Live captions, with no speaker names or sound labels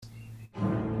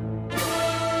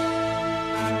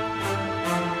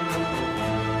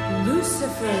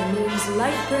Lucifer means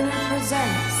Lightbringer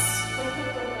presents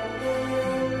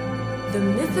the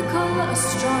mythical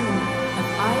astronomy of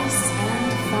ice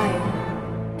and fire.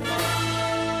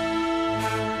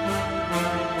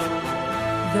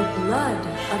 The blood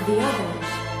of the others,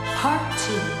 Part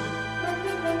 2.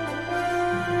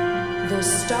 The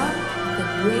star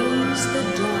that brings the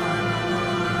dawn.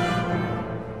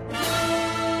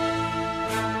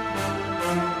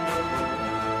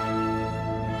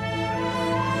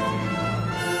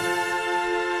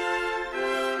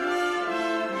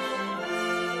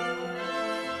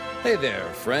 Hey there,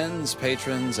 friends,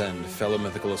 patrons, and fellow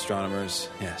mythical astronomers.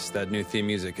 Yes, that new theme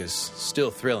music is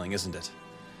still thrilling, isn't it?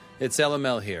 It's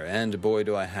LML here, and boy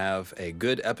do I have a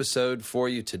good episode for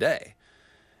you today.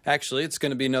 Actually, it's going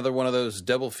to be another one of those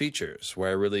double features where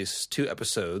I release 2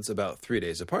 episodes about 3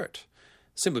 days apart,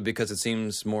 simply because it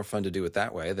seems more fun to do it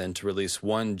that way than to release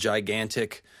one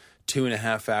gigantic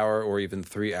 2.5-hour or even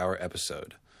 3-hour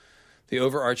episode. The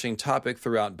overarching topic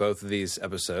throughout both of these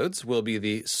episodes will be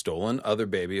the stolen other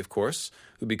baby, of course,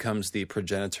 who becomes the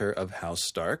progenitor of House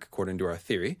Stark, according to our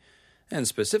theory. And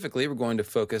specifically, we're going to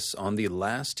focus on the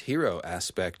last hero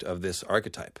aspect of this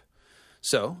archetype.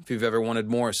 So, if you've ever wanted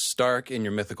more Stark in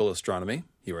your mythical astronomy,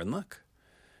 you're in luck.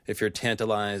 If you're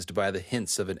tantalized by the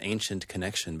hints of an ancient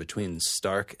connection between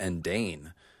Stark and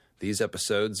Dane, these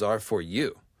episodes are for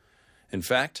you. In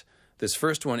fact, this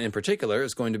first one in particular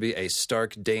is going to be a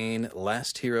Stark-Dane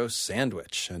last hero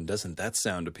sandwich, and doesn't that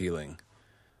sound appealing?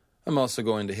 I'm also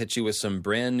going to hit you with some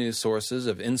brand new sources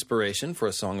of inspiration for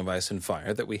A Song of Ice and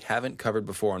Fire that we haven't covered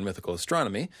before on mythical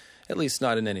astronomy, at least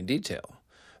not in any detail.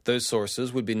 Those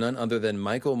sources would be none other than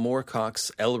Michael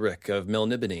Moorcock's Elric of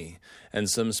Melniboné, and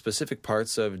some specific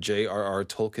parts of J.R.R.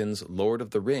 Tolkien's Lord of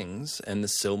the Rings and the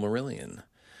Silmarillion.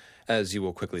 As you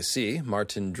will quickly see,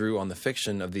 Martin drew on the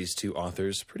fiction of these 2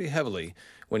 authors pretty heavily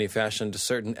when he fashioned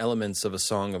certain elements of A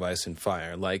Song of Ice and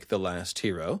Fire, like the last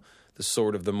hero, the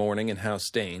Sword of the Morning and House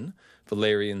Dane,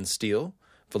 Valyrian Steel,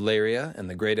 Valyria and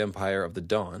the Great Empire of the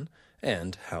Dawn,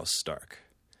 and House Stark.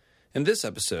 In this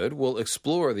episode, we'll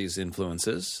explore these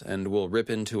influences, and we'll rip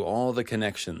into all the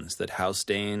connections that House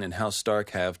Dane and House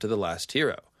Stark have to the last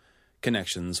hero,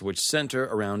 connections which center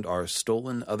around our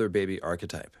stolen other baby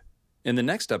archetype. In the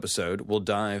next episode, we'll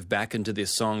dive back into the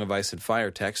Song of Ice and Fire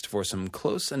text for some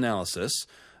close analysis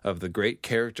of the great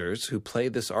characters who play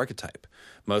this archetype,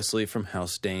 mostly from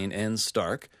House Dane and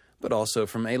Stark, but also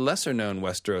from a lesser-known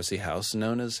Westerosi house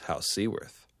known as House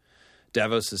Seaworth.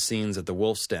 Davos' scenes at the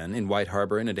Wolf's Den in White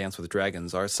Harbor in A Dance with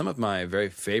Dragons are some of my very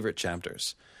favorite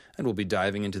chapters, and we'll be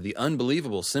diving into the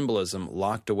unbelievable symbolism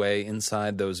locked away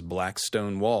inside those black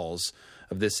stone walls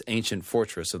of this ancient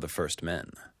fortress of the First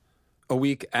Men. A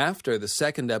week after the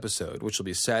second episode, which will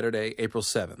be Saturday, April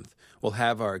 7th, we'll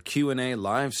have our Q&A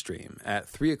live stream at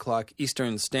 3 o'clock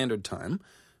Eastern Standard Time,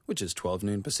 which is 12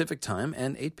 noon Pacific Time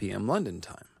and 8 p.m. London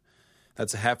Time.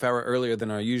 That's a half hour earlier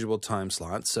than our usual time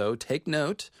slot, so take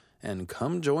note and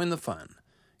come join the fun.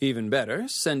 Even better,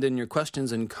 send in your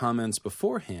questions and comments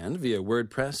beforehand via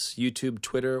WordPress, YouTube,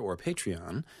 Twitter, or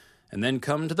Patreon, and then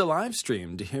come to the live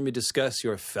stream to hear me discuss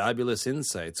your fabulous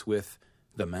insights with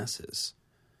the masses.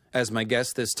 As my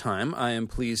guest this time, I am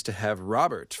pleased to have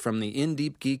Robert from the In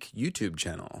Deep Geek YouTube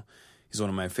channel. He's one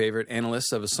of my favorite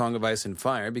analysts of A Song of Ice and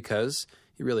Fire because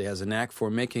he really has a knack for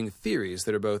making theories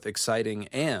that are both exciting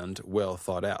and well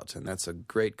thought out, and that's a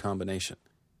great combination.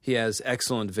 He has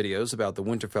excellent videos about the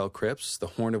Winterfell crypts, the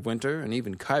Horn of Winter, and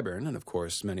even Qyburn, and of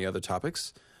course many other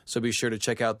topics, so be sure to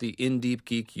check out the In Deep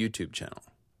Geek YouTube channel.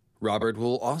 Robert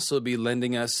will also be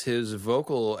lending us his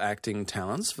vocal acting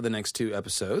talents for the next 2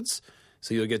 episodes,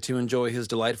 so you'll get to enjoy his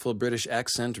delightful British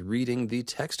accent reading the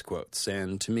text quotes,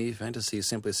 and to me, fantasy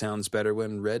simply sounds better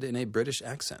when read in a British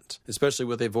accent, especially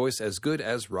with a voice as good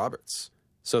as Robert's.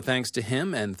 So thanks to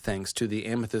him, and thanks to the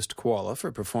Amethyst Koala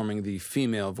for performing the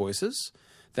female voices,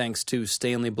 thanks to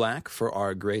Stanley Black for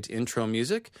our great intro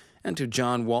music, and to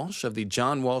John Walsh of the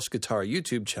John Walsh Guitar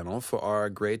YouTube channel for our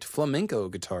great flamenco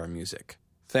guitar music.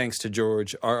 Thanks to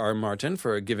George R.R. Martin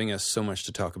for giving us so much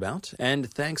to talk about, and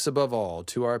thanks above all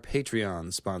to our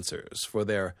Patreon sponsors for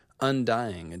their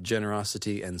undying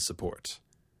generosity and support.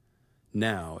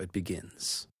 Now it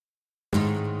begins.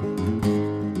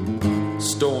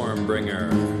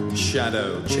 Stormbringer,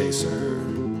 Shadow Chaser.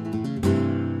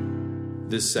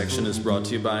 This section is brought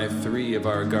to you by 3 of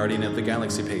our Guardian of the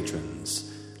Galaxy patrons.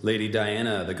 Lady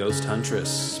Diana, the Ghost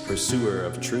Huntress, Pursuer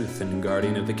of Truth and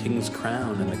Guardian of the King's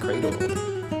Crown and the Cradle.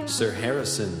 Sir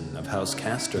Harrison of House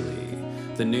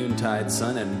Casterly, the Noontide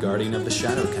Sun and Guardian of the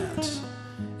Shadowcat,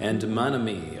 and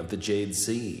Manami of the Jade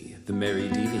Sea, the Merry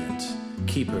Deviant,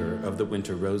 Keeper of the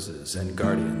Winter Roses and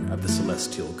Guardian of the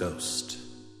Celestial Ghost.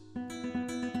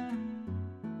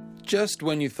 Just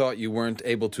when you thought you weren't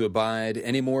able to abide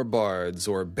any more bards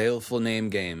or baleful name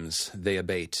games, they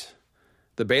abate.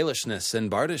 The bailishness and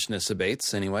bardishness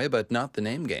abates anyway, but not the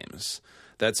name games.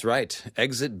 That's right,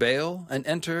 exit Baal and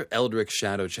enter Eldritch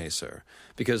Shadowchaser,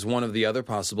 because one of the other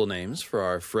possible names for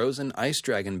our frozen ice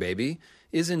dragon baby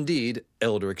is indeed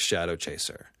Eldritch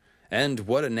Shadowchaser. And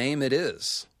what a name it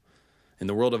is! In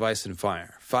the world of Ice and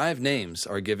Fire, 5 names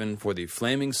are given for the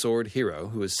flaming sword hero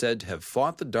who is said to have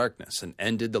fought the darkness and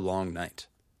ended the long night.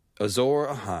 Azor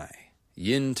Ahai,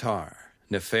 Yin Tar,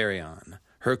 Nefarian,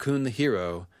 Hyrkoon the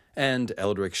hero, and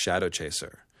Eldritch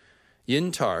Shadowchaser.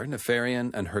 Yin Tar, Nefarian,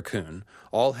 and Hyrkoon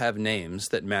all have names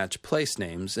that match place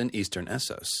names in Eastern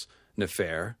Essos,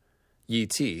 Nefer,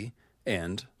 Yi-Ti,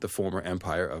 and the former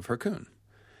empire of Hyrkoon,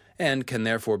 and can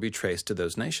therefore be traced to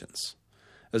those nations.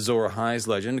 Azor Ahai's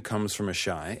legend comes from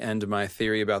Ashai, and my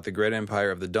theory about the Great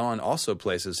Empire of the Dawn also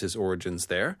places his origins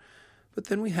there. But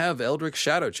then we have Eldritch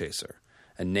Shadowchaser,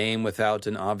 a name without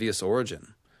an obvious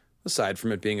origin, aside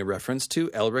from it being a reference to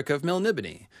Elric of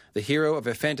Melniboné, the hero of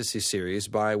a fantasy series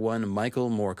by one Michael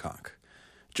Moorcock.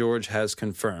 George has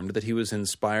confirmed that he was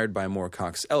inspired by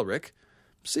Moorcock's Elric.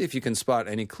 See if you can spot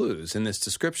any clues in this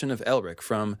description of Elric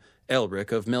from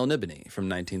Elric of Melniboné from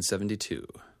 1972.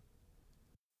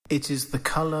 It is the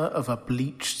colour of a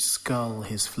bleached skull,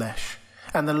 his flesh,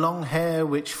 and the long hair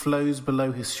which flows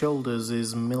below his shoulders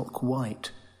is milk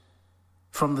white.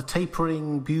 From the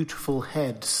tapering, beautiful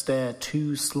head stare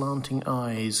 2 slanting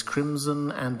eyes,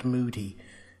 crimson and moody,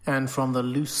 and from the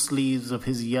loose sleeves of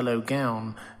his yellow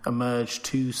gown emerge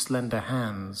 2 slender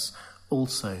hands,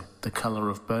 also the colour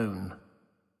of bone.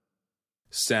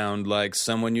 Sound like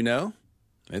someone you know?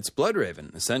 It's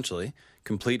Bloodraven, essentially,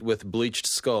 complete with bleached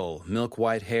skull,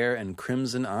 milk-white hair, and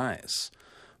crimson eyes.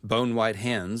 Bone-white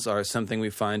hands are something we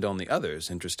find on the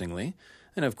others, interestingly,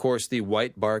 and of course the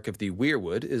white bark of the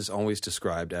weirwood is always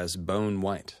described as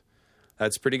bone-white.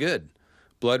 That's pretty good.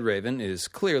 Bloodraven is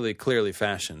clearly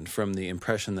fashioned from the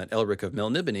impression that Elric of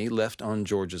Melniboné left on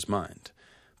George's mind.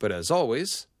 But as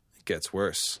always, it gets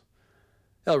worse.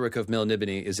 Elric of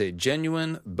Melniboné is a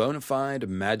genuine, bona fide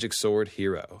magic sword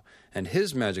hero, and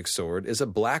his magic sword is a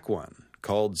black one,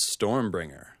 called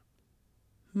Stormbringer.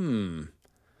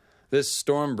 This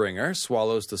Stormbringer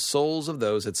swallows the souls of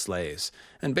those it slays,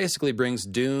 and basically brings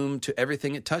doom to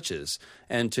everything it touches,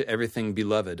 and to everything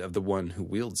beloved of the one who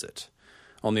wields it.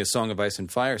 On the A Song of Ice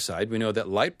and Fire side, we know that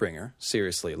Lightbringer,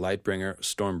 seriously, Lightbringer,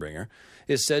 Stormbringer,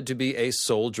 is said to be a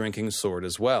soul-drinking sword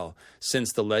as well,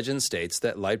 since the legend states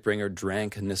that Lightbringer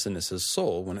drank Nissa-Nissa's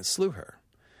soul when it slew her.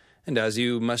 And as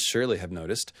you must surely have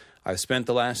noticed, I've spent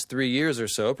the last 3 years or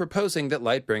so proposing that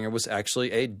Lightbringer was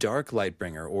actually a Dark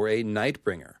Lightbringer, or a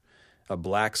Nightbringer, a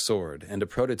black sword, and a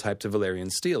prototype to Valyrian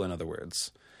steel, in other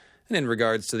words. And in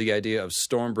regards to the idea of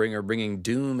Stormbringer bringing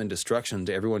doom and destruction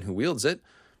to everyone who wields it,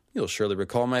 you'll surely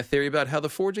recall my theory about how the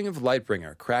forging of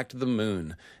Lightbringer cracked the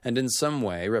moon and in some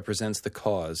way represents the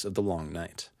cause of the long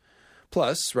night.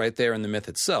 Plus, right there in the myth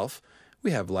itself,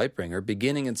 we have Lightbringer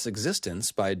beginning its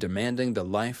existence by demanding the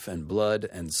life and blood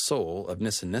and soul of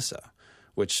Nissa-Nissa,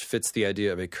 which fits the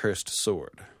idea of a cursed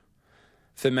sword.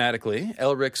 Thematically,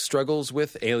 Elric struggles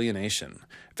with alienation,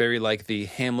 very like the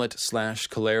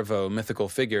Hamlet/Kullervo mythical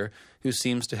figure who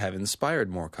seems to have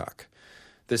inspired Moorcock.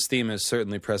 This theme is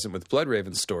certainly present with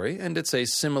Bloodraven's story, and it's a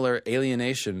similar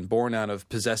alienation born out of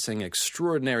possessing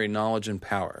extraordinary knowledge and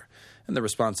power, and the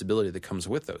responsibility that comes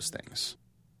with those things.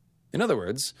 In other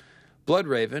words,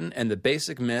 Bloodraven and the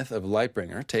basic myth of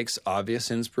Lightbringer takes obvious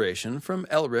inspiration from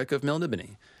Elric of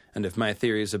Melniboné, and if my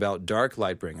theories about Dark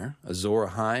Lightbringer, Azor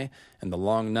Ahai, and the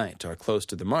Long Night are close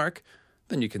to the mark,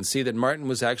 then you can see that Martin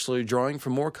was actually drawing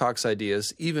from Moorcock's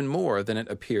ideas even more than it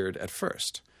appeared at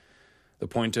first. The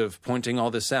point of pointing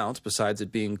all this out, besides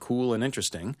it being cool and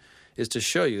interesting, is to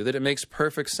show you that it makes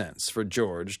perfect sense for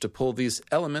George to pull these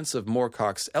elements of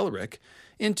Moorcock's Elric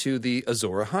into the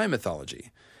Azor Ahai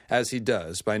mythology, as he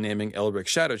does by naming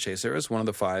Eldritch Shadowchaser as one of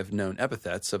the 5 known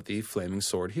epithets of the Flaming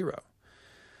Sword hero.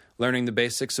 Learning the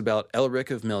basics about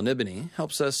Elric of Melniboné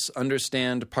helps us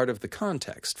understand part of the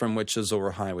context from which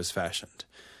Azor Ahai was fashioned.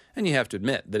 And you have to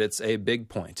admit that it's a big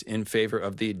point in favor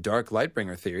of the Dark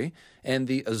Lightbringer theory and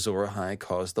the Azor Ahai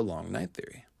caused the long night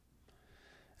theory.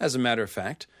 As a matter of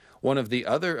fact, one of the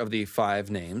other of the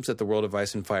 5 names that the World of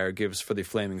Ice and Fire gives for the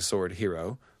Flaming Sword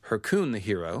hero, Hyrkoon the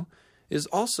hero, is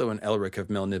also an Elric of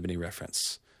Melniboné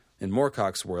reference. In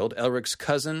Moorcock's world, Elric's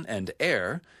cousin and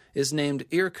heir is named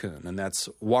Yrkoon, and that's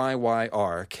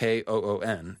Yrkoon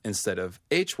instead of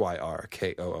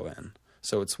Hyrkoon,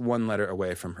 so it's 1 letter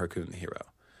away from Hyrkoon the hero.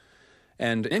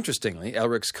 And interestingly,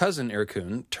 Elric's cousin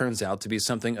Yrkoon turns out to be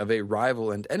something of a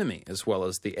rival and enemy as well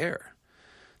as the heir.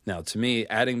 Now, to me,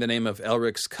 adding the name of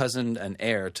Elric's cousin and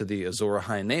heir to the Azor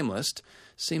Ahai name list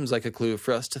seems like a clue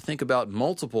for us to think about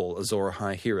multiple Azor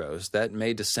Ahai heroes that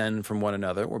may descend from one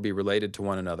another or be related to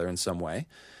one another in some way,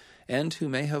 and who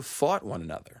may have fought one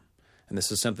another. And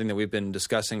this is something that we've been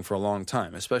discussing for a long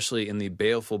time, especially in the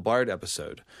Baleful Bard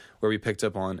episode, where we picked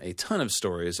up on a ton of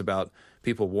stories about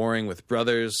people warring with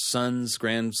brothers, sons,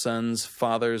 grandsons,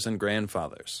 fathers, and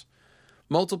grandfathers.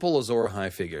 Multiple Azor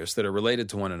Ahai figures that are related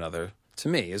to one another, to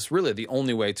me, is really the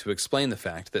only way to explain the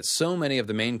fact that so many of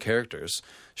the main characters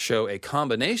show a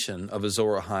combination of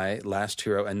Azor Ahai, Last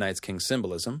Hero, and Night's King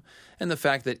symbolism, and the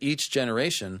fact that each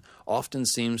generation often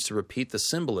seems to repeat the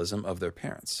symbolism of their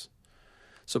parents.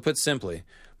 So put simply,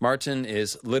 Martin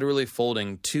is literally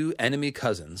folding two enemy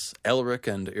cousins, Elric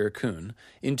and Irkun,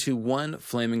 into one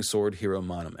Flaming Sword hero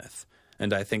monomyth.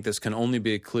 And I think this can only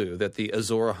be a clue that the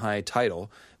Azor Ahai title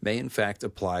may in fact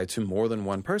apply to more than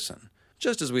one person,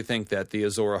 just as we think that the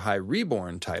Azor Ahai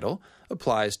Reborn title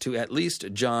applies to at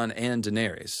least Jon and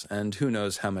Daenerys, and who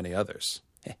knows how many others.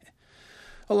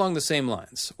 Along the same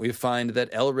lines, we find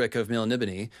that Elric of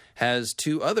Melniboné has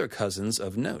two other cousins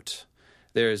of note.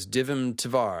 There's Divim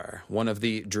Tivar, one of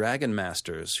the Dragon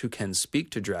Masters who can speak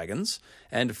to dragons,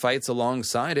 and fights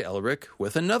alongside Elric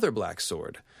with another black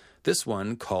sword, this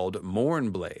one called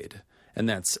Mournblade, and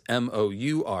that's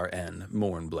M-O-U-R-N,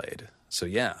 Mournblade. So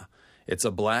yeah, it's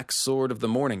a black sword of the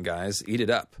morning, guys, eat it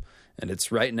up, and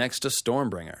it's right next to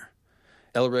Stormbringer.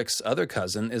 Elric's other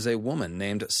cousin is a woman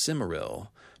named Cimmeril,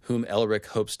 whom Elric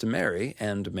hopes to marry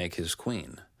and make his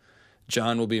queen.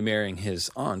 Jon will be marrying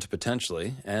his aunt,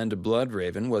 potentially, and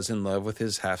Bloodraven was in love with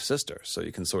his half-sister, so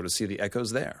you can sort of see the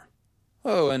echoes there.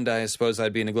 Oh, and I suppose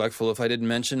I'd be neglectful if I didn't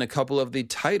mention a couple of the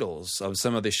titles of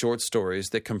some of the short stories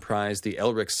that comprise the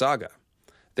Elric saga.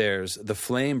 There's The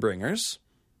Flamebringers,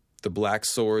 The Black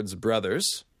Sword's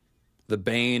Brothers, The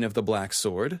Bane of the Black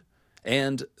Sword,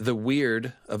 and The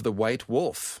Weird of the White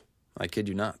Wolf. I kid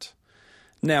you not.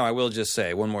 Now, I will just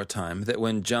say one more time that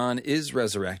when Jon is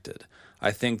resurrected, I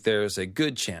think there's a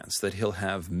good chance that he'll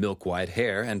have milk-white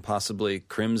hair and possibly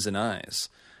crimson eyes,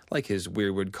 like his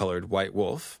weirwood-colored white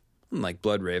wolf, like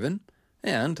Bloodraven,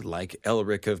 and like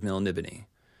Elric of Melniboné.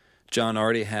 Jon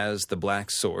already has the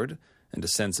black sword and a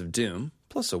sense of doom,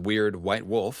 plus a weird white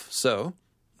wolf, so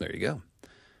there you go.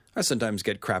 I sometimes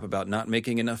get crap about not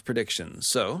making enough predictions,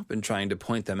 so I've been trying to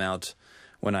point them out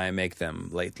when I make them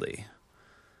lately.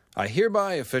 I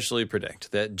hereby officially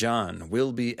predict that Jon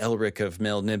will be Elric of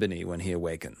Melniboné when he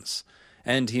awakens,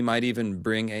 and he might even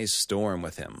bring a storm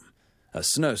with him. A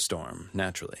snowstorm,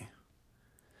 naturally.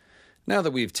 Now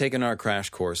that we've taken our crash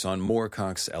course on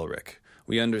Moorcock's Elric,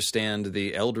 we understand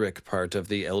the Eldric part of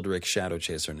the Eldric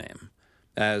Shadowchaser name.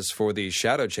 As for the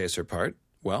Shadowchaser part,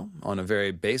 well, on a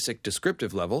very basic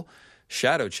descriptive level,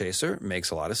 Shadowchaser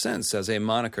makes a lot of sense as a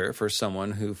moniker for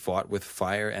someone who fought with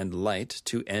fire and light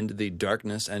to end the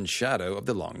darkness and shadow of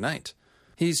the long night.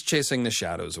 He's chasing the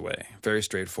shadows away, very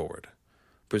straightforward.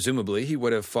 Presumably, he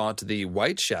would have fought the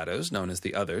white shadows, known as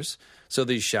the Others, so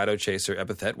the Shadowchaser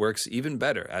epithet works even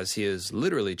better, as he is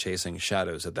literally chasing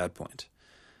shadows at that point.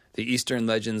 The Eastern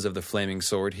legends of the Flaming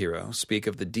Sword hero speak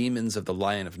of the demons of the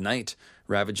Lion of Night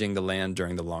ravaging the land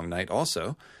during the Long Night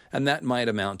also, and that might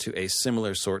amount to a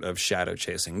similar sort of shadow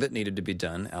chasing that needed to be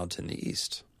done out in the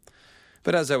East.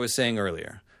 But as I was saying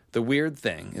earlier, the weird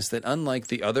thing is that unlike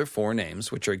the other four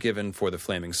names which are given for the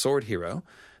Flaming Sword hero,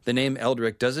 the name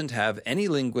Eldric doesn't have any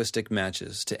linguistic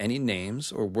matches to any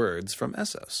names or words from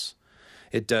Essos.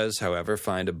 It does, however,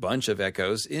 find a bunch of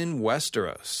echoes in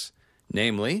Westeros,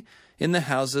 namely in the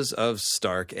houses of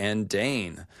Stark and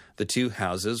Dane, the two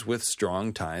houses with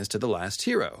strong ties to the last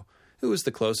hero, who is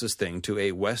the closest thing to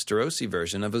a Westerosi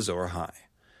version of Azor Ahai.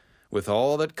 With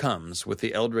all that comes with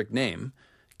the Eldric name,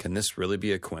 can this really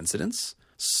be a coincidence?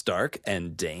 Stark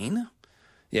and Dane?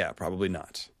 Yeah, probably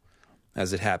not.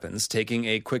 As it happens, taking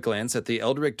a quick glance at the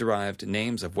Eldric-derived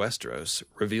names of Westeros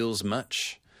reveals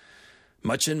much.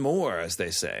 Much and more, as they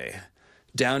say.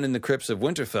 Down in the crypts of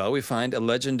Winterfell, we find a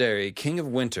legendary King of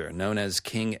Winter known as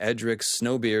King Edric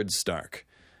Snowbeard Stark.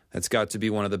 That's got to be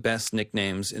one of the best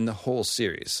nicknames in the whole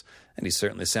series, and he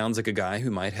certainly sounds like a guy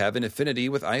who might have an affinity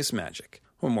with ice magic.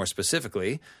 Or more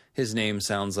specifically, his name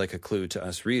sounds like a clue to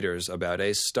us readers about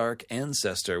a Stark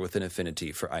ancestor with an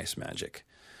affinity for ice magic.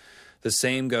 The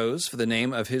same goes for the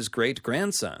name of his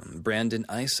great-grandson, Brandon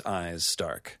Ice Eyes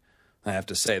Stark. I have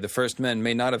to say, the first men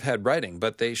may not have had writing,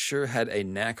 but they sure had a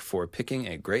knack for picking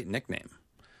a great nickname.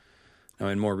 Now,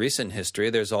 in more recent history,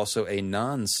 there's also a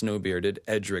non-snowbearded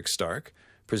Edric Stark.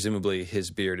 Presumably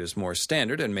his beard is more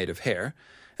standard and made of hair,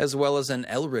 as well as an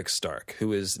Elric Stark,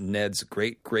 who is Ned's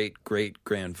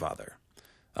great-great-great-grandfather.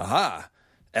 Aha!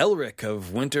 Elric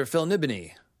of Winter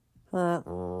Felnibene.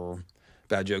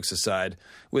 Bad jokes aside,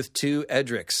 with 2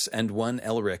 Edrics and 1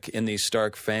 Elric in the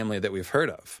Stark family that we've heard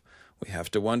of, we have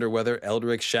to wonder whether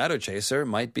Eldric Shadowchaser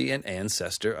might be an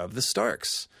ancestor of the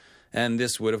Starks. And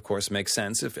this would, of course, make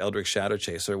sense if Eldric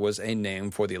Shadowchaser was a name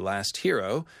for the last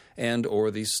hero and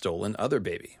or the stolen other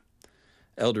baby.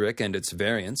 Eldric and its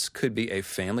variants could be a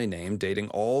family name dating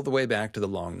all the way back to the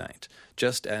Long Night,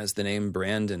 just as the name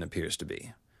Brandon appears to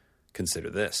be. Consider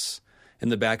this. In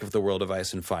the back of the World of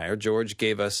Ice and Fire, George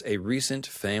gave us a recent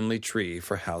family tree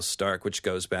for House Stark, which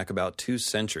goes back about 2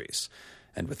 centuries.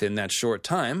 And within that short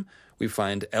time, we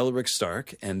find Elric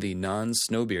Stark and the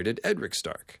non-snowbearded Edric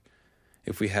Stark.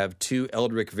 If we have 2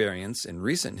 Eldric variants in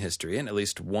recent history, and at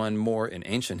least 1 more in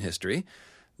ancient history,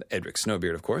 Edric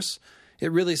Snowbeard, of course,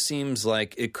 it really seems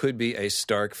like it could be a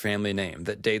Stark family name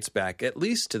that dates back at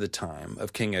least to the time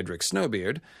of King Edric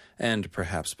Snowbeard, and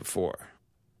perhaps before.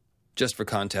 Just for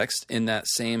context, in that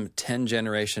same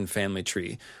 10-generation family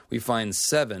tree, we find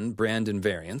 7 Brandon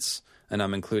variants, and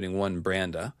I'm including 1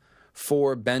 Branda,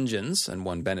 4 Benjans and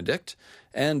 1 Benedict,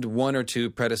 and 1 or 2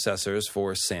 predecessors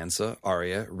for Sansa,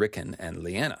 Arya, Rickon, and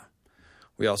Lyanna.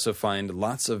 We also find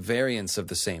lots of variants of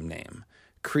the same name: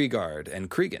 Kriegard and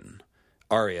Cregan,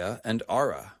 Arya and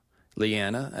Ara,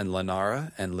 Lyanna and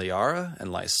Lenara and Liara and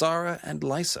Lysara and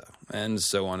Lysa, and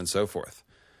so on and so forth.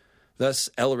 Thus,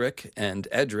 Elric and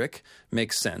Edric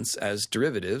make sense as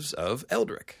derivatives of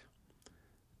Eldric.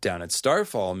 Down at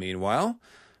Starfall, meanwhile,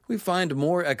 we find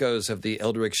more echoes of the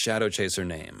Eldric Shadowchaser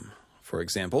name. For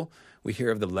example, we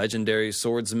hear of the legendary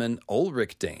swordsman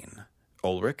Ulrich Dane,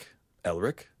 Ulrich,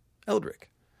 Elric, Eldric,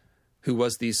 who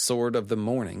was the Sword of the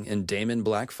Morning in Daemon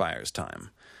Blackfire's time.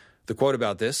 The quote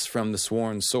about this from the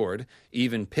Sworn Sword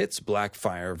even pits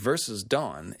Blackfire versus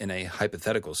Dawn in a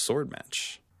hypothetical sword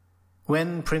match.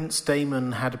 When Prince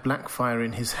Daemon had Blackfire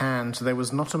in his hand, there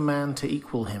was not a man to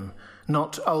equal him.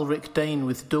 Not Ulrich Dane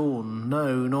with Dawn,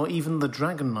 no, nor even the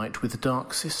Dragon Knight with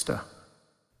Dark Sister.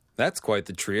 That's quite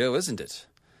the trio, isn't it?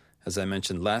 As I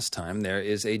mentioned last time, there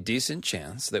is a decent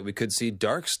chance that we could see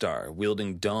Darkstar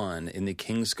wielding Dawn in the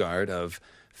Kingsguard of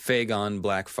Fagon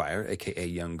Blackfire, aka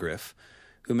Young Griff,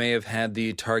 who may have had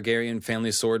the Targaryen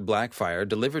family sword Blackfire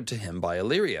delivered to him by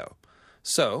Illyrio.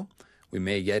 So, we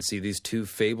may yet see these 2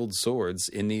 fabled swords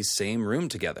in the same room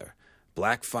together,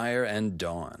 Blackfire and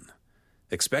Dawn.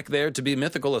 Expect there to be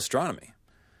mythical astronomy.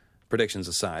 Predictions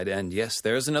aside, and yes,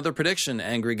 there's another prediction,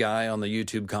 angry guy on the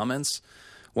YouTube comments.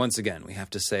 Once again, we have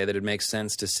to say that it makes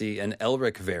sense to see an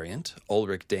Elric variant,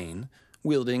 Ulrich Dane,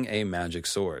 wielding a magic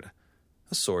sword.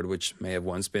 A sword which may have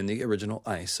once been the original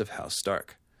ice of House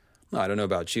Stark. I don't know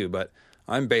about you, but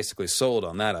I'm basically sold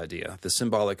on that idea. The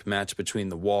symbolic match between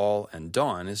the Wall and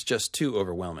Dawn is just too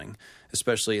overwhelming,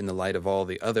 especially in the light of all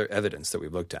the other evidence that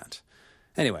we've looked at.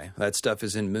 Anyway, that stuff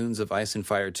is in Moons of Ice and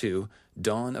Fire 2,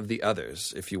 Dawn of the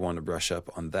Others, if you want to brush up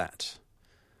on that.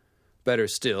 Better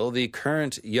still, the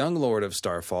current young Lord of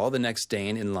Starfall, the next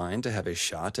Dane in line to have a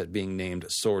shot at being named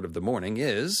Sword of the Morning,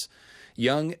 is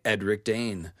young Edric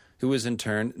Dane, who is in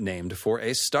turn named for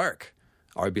a Stark,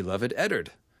 our beloved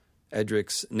Eddard.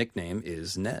 Edric's nickname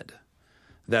is Ned.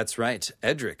 That's right,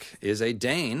 Edric is a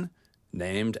Dane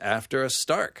named after a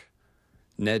Stark.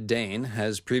 Ned Dane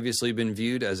has previously been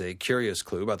viewed as a curious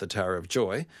clue about the Tower of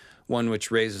Joy, one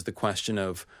which raises the question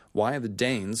of why the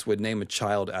Danes would name a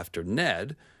child after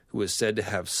Ned, who is said to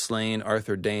have slain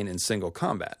Arthur Dane in single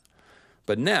combat.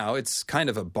 But now it's kind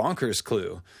of a bonkers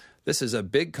clue. This is a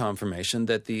big confirmation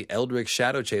that the Eldric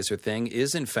Shadowchaser thing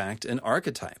is in fact an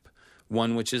archetype,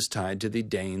 one which is tied to the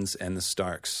Danes and the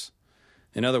Starks.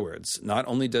 In other words, not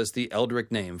only does the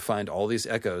Eldric name find all these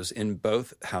echoes in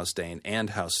both House Dane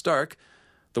and House Stark,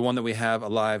 the one that we have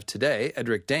alive today,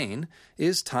 Edric Dane,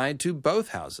 is tied to both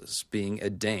houses, being a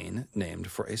Dane named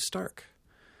for a Stark.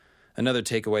 Another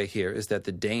takeaway here is that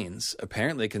the Danes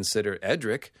apparently consider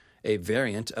Edric a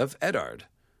variant of Eddard,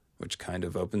 which kind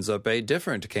of opens up a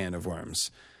different can of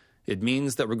worms. It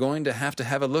means that we're going to have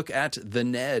a look at the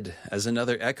Ned as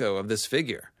another echo of this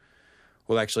figure.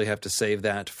 We'll actually have to save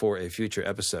that for a future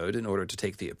episode in order to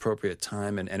take the appropriate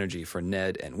time and energy for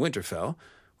Ned and Winterfell,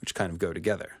 which kind of go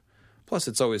together. Plus,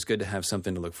 it's always good to have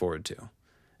something to look forward to.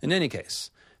 In any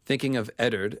case, thinking of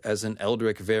Eddard as an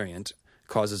Eldric variant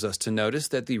causes us to notice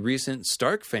that the recent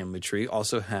Stark family tree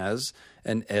also has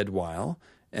an Edwyle,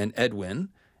 an Edwin,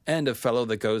 and a fellow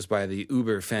that goes by the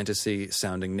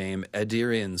uber-fantasy-sounding name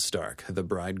Edirian Stark, the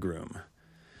bridegroom.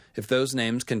 If those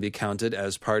names can be counted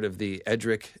as part of the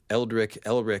Edric, Eldric,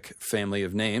 Elric family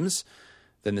of names,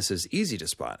 then this is easy to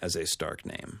spot as a Stark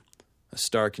name. A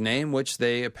Stark name which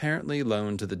they apparently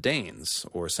loaned to the Danes,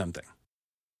 or something.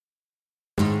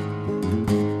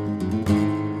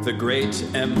 The Great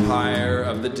Empire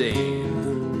of the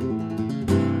Dane.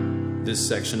 This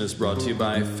section is brought to you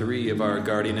by 3 of our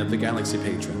Guardian of the Galaxy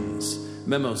patrons.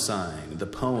 Memosine, the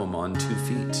poem on 2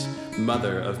 feet,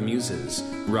 Mother of Muses,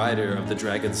 Rider of the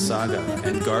Dragon Saga,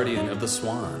 and Guardian of the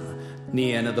Swan.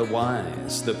 Nienna the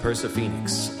Wise, the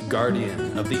Persephoenix,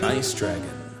 Guardian of the Ice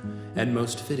Dragon. And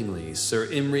most fittingly, Sir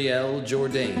Imriel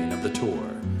Jourdain of the Tor,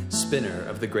 Spinner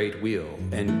of the Great Wheel,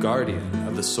 and Guardian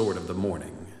of the Sword of the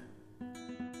Morning.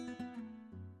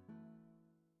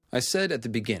 I said at the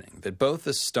beginning that both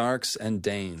the Starks and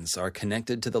Danes are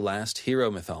connected to the last hero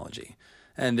mythology,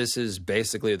 and this is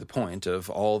basically the point of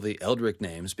all the Eldric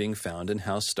names being found in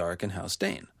House Stark and House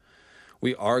Dane.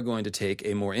 We are going to take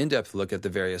a more in-depth look at the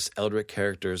various Eldric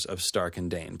characters of Stark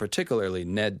and Dane, particularly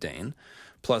Ned Dane,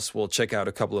 plus we'll check out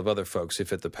a couple of other folks who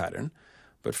fit the pattern.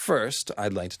 But first,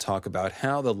 I'd like to talk about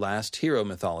how the last hero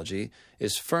mythology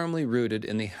is firmly rooted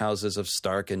in the houses of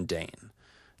Stark and Dane.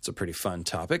 It's a pretty fun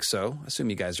topic, so I assume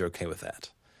you guys are okay with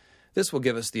that. This will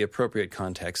give us the appropriate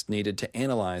context needed to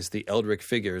analyze the Eldric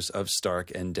figures of Stark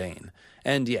and Dane.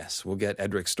 And yes, we'll get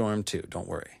Edric Storm too, don't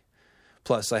worry.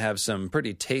 Plus, I have some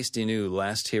pretty tasty new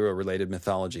Last Hero-related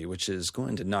mythology, which is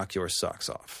going to knock your socks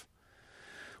off.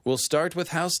 We'll start with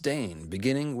House Dane,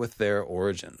 beginning with their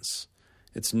origins.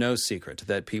 It's no secret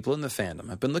that people in the fandom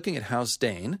have been looking at House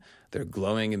Dane, their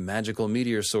glowing and magical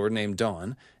meteor sword named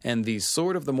Dawn, and the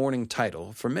Sword of the Morning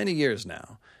title for many years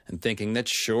now, and thinking that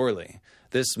surely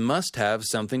this must have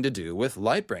something to do with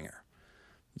Lightbringer.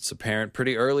 It's apparent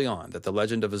pretty early on that the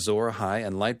legend of Azor Ahai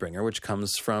and Lightbringer, which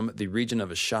comes from the region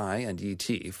of Ashai and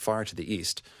ET, far to the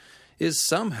east, is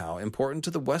somehow important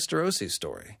to the Westerosi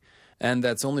story, and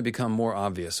that's only become more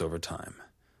obvious over time.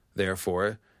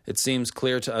 Therefore, it seems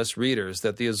clear to us readers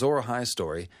that the Azor Ahai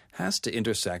story has to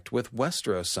intersect with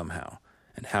Westeros somehow,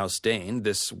 and House Dane,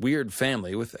 this weird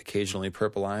family with occasionally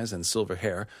purple eyes and silver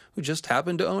hair, who just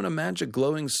happened to own a magic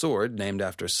glowing sword named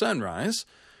after Sunrise,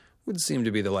 would seem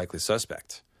to be the likely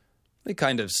suspect. They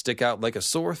kind of stick out like a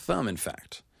sore thumb, in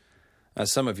fact.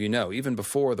 As some of you know, even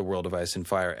before The World of Ice and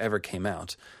Fire ever came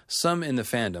out, some in the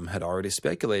fandom had already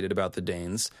speculated about the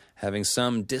Danes having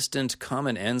some distant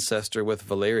common ancestor with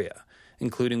Valyria,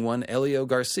 including one Elio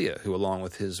Garcia, who, along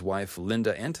with his wife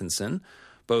Linda Antonsen,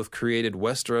 both created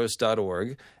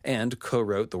Westeros.org and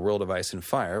co-wrote The World of Ice and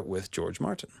Fire with George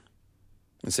Martin.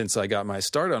 And since I got my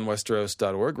start on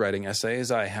Westeros.org writing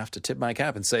essays, I have to tip my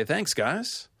cap and say thanks,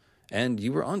 guys. And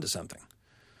you were onto something.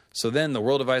 So then The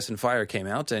World of Ice and Fire came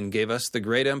out and gave us the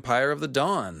Great Empire of the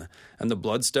Dawn and the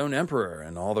Bloodstone Emperor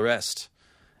and all the rest.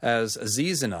 As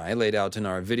Aziz and I laid out in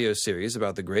our video series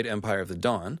about the Great Empire of the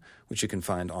Dawn, which you can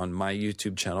find on my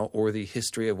YouTube channel or the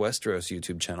History of Westeros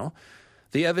YouTube channel,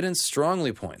 the evidence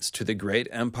strongly points to the Great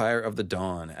Empire of the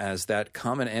Dawn as that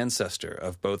common ancestor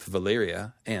of both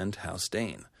Valyria and House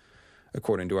Dane.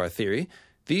 According to our theory,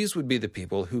 these would be the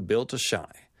people who built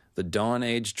Ashai, the Dawn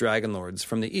Age Dragonlords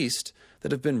from the East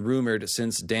that have been rumored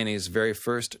since Dany's very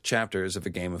first chapters of A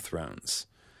Game of Thrones.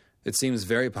 It seems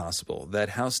very possible that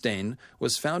House Dane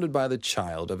was founded by the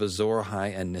child of Azor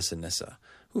Ahai and Nissa Nissa,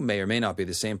 who may or may not be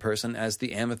the same person as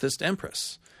the Amethyst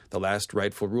Empress, the last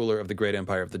rightful ruler of the Great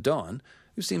Empire of the Dawn,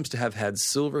 who seems to have had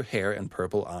silver hair and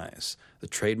purple eyes, the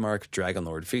trademark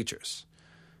Dragonlord features.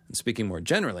 And speaking more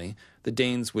generally, the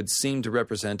Danes would seem to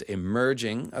represent a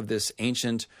merging of this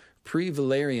ancient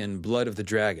pre-Valyrian blood of the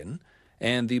dragon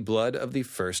and the blood of the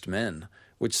first men,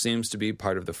 which seems to be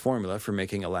part of the formula for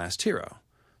making a last hero,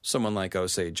 someone like,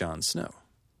 say, Jon Snow.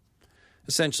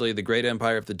 Essentially, the Great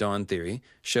Empire of the Dawn theory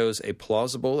shows a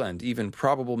plausible and even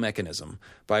probable mechanism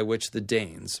by which the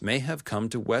Danes may have come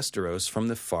to Westeros from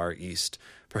the Far East,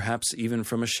 perhaps even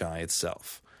from Ashai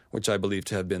itself, which I believe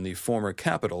to have been the former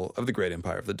capital of the Great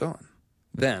Empire of the Dawn.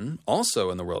 Then, also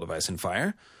in The World of Ice and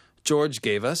Fire, George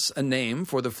gave us a name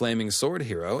for the flaming sword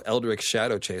hero, Eldric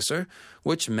Shadowchaser,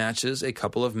 which matches a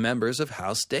couple of members of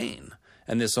House Dane,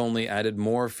 and this only added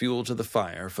more fuel to the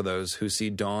fire for those who see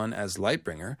Dawn as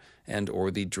Lightbringer and or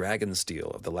the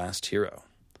Dragonsteel of the last hero.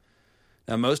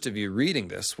 Now, most of you reading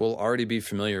this will already be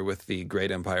familiar with the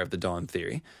Great Empire of the Dawn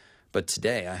theory, but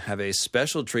today I have a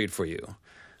special treat for you.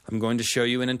 I'm going to show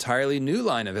you an entirely new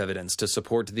line of evidence to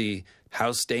support the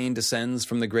House Dane descends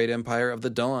from the Great Empire of the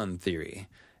Dawn theory,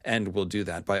 and we'll do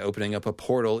that by opening up a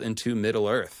portal into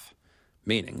Middle-earth.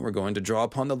 Meaning we're going to draw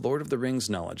upon the Lord of the Rings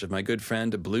knowledge of my good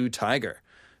friend Blue Tiger,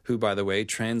 who, by the way,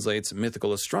 translates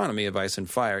mythical astronomy of Ice and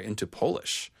Fire into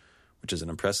Polish, which is an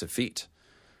impressive feat.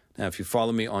 Now, if you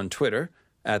follow me on Twitter,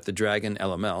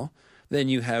 @TheDragonLML, then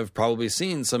you have probably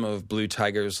seen some of Blue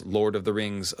Tiger's Lord of the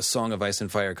Rings A Song of Ice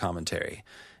and Fire commentary,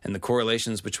 and the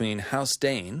correlations between House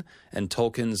Dane and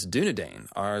Tolkien's Dunedain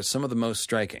are some of the most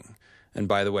striking, And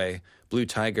by the way, Blue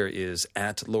Tiger is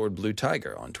at Lord Blue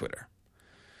Tiger on Twitter.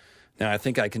 Now, I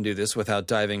think I can do this without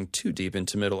diving too deep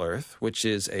into Middle-earth, which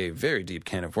is a very deep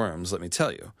can of worms, let me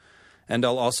tell you. And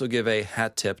I'll also give a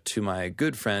hat tip to my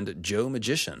good friend Joe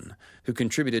Magician, who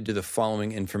contributed to the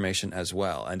following information as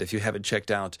well. And if you haven't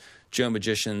checked out Joe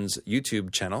Magician's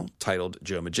YouTube channel titled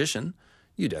Joe Magician,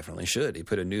 you definitely should. He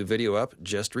put a new video up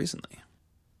just recently.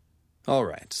 All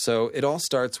right, so it all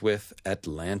starts with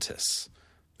Atlantis.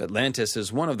 Atlantis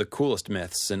is one of the coolest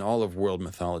myths in all of world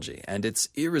mythology, and it's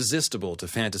irresistible to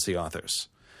fantasy authors.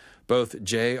 Both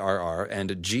J.R.R.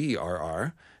 and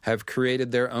G.R.R. have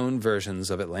created their own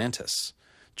versions of Atlantis.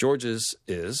 George's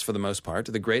is, for the most part,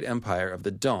 the great empire of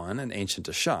the dawn and ancient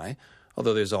Ashai,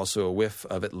 although there's also a whiff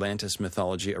of Atlantis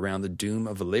mythology around the doom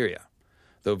of Valyria,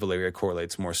 though Valyria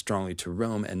correlates more strongly to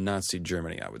Rome and Nazi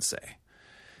Germany, I would say.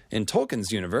 In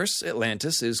Tolkien's universe,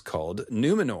 Atlantis is called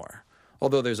Numenor,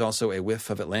 although there's also a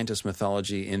whiff of Atlantis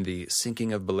mythology in the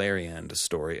Sinking of Beleriand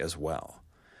story as well.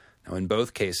 Now, in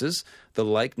both cases, the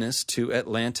likeness to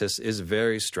Atlantis is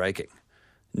very striking.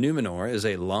 Numenor is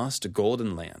a lost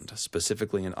golden land,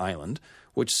 specifically an island,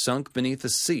 which sunk beneath the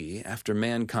sea after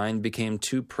mankind became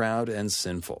too proud and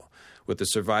sinful, with the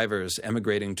survivors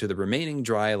emigrating to the remaining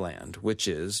dry land, which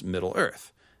is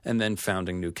Middle-earth, and then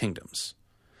founding new kingdoms.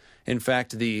 In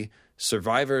fact, the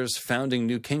survivors founding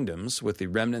new kingdoms with the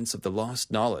remnants of the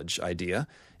lost knowledge idea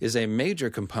is a major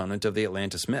component of the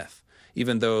Atlantis myth,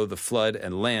 even though the flood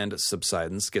and land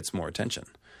subsidence gets more attention.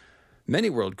 Many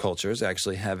world cultures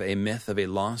actually have a myth of a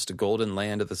lost golden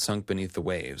land that sunk beneath the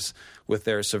waves, with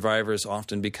their survivors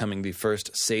often becoming the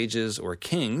first sages or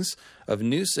kings of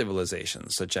new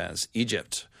civilizations such as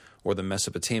Egypt, or the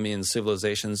Mesopotamian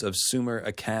civilizations of Sumer,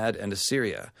 Akkad, and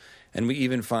Assyria, and we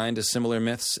even find similar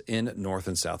myths in North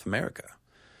and South America.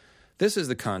 This is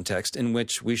the context in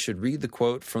which we should read the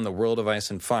quote from The World of Ice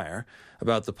and Fire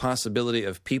about the possibility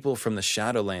of people from the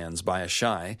Shadowlands by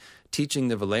Ashai teaching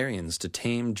the Valyrians to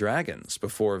tame dragons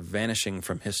before vanishing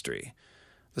from history.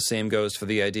 The same goes for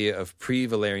the idea of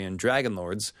pre-Valyrian dragon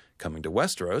lords coming to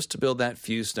Westeros to build that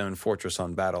fused stone fortress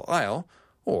on Battle Isle,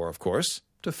 or, of course,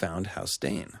 to found House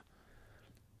Dane.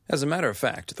 As a matter of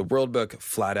fact, the World Book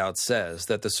flat out says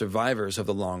that the survivors of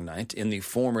the Long Night in the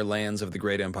former lands of the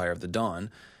Great Empire of the Dawn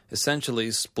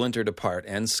essentially splintered apart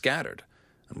and scattered,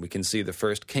 and we can see the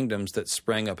first kingdoms that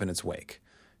sprang up in its wake.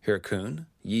 Hyrkoon,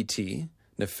 Yi Ti,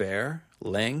 Nefer,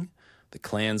 Leng, the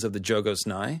clans of the Jogos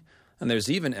Nhai, and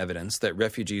there's even evidence that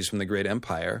refugees from the Great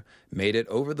Empire made it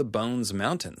over the Bones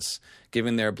Mountains,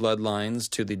 giving their bloodlines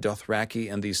to the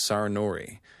Dothraki and the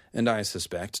Sarnori, and I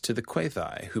suspect to the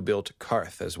Quaithai, who built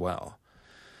Karth as well.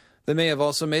 They may have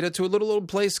also made it to a little old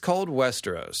place called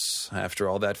Westeros. After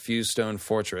all, that fused stone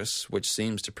fortress, which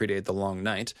seems to predate the Long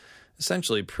Night,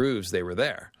 essentially proves they were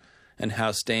there. And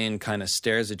House Dane kind of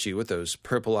stares at you with those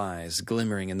purple eyes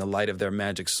glimmering in the light of their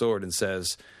magic sword and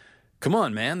says, "Come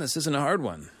on, man, this isn't a hard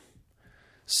one."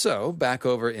 So, back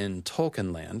over in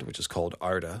Tolkien land, which is called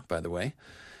Arda, by the way,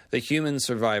 the human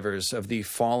survivors of the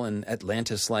fallen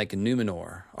Atlantis-like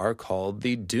Numenor are called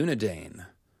the Dunedain.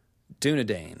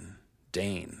 Dunedain.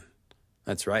 Dane.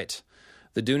 That's right.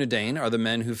 The Dunedain are the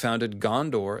men who founded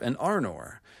Gondor and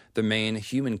Arnor, the main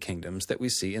human kingdoms that we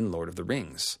see in Lord of the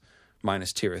Rings.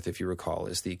 Minas Tirith, if you recall,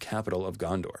 is the capital of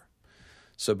Gondor.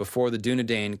 So before the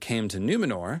Dunedain came to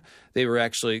Numenor, they were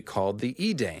actually called the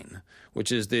Edain,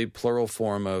 which is the plural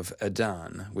form of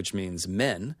Edan, which means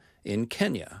men, in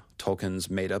Kenya,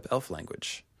 Tolkien's made-up elf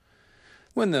language.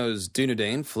 When those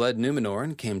Dunedain fled Numenor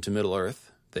and came to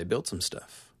Middle-earth, they built some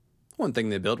stuff. One thing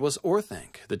they built was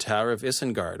Orthanc, the Tower of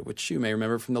Isengard, which you may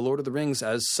remember from The Lord of the Rings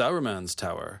as Sauron's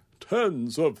Tower.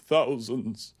 Tens of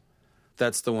thousands.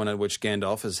 That's the one at which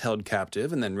Gandalf is held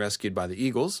captive and then rescued by the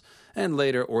Eagles, and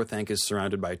later Orthanc is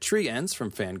surrounded by tree ants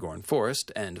from Fangorn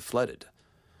Forest and flooded.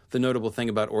 The notable thing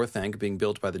about Orthanc being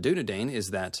built by the Dunedain is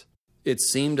that it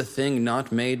seemed a thing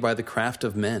not made by the craft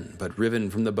of men, but riven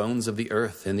from the bones of the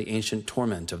earth in the ancient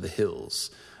torment of the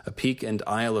hills. A peak and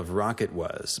isle of rock it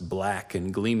was, black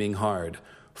and gleaming hard.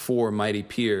 4 mighty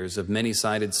piers of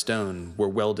many-sided stone were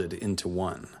welded into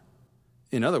one.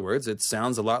 In other words, it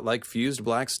sounds a lot like fused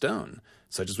black stone,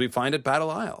 such as we find at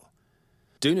Battle Isle.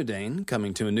 Dunedain,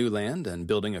 coming to a new land and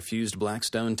building a fused black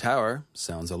stone tower,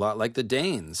 sounds a lot like the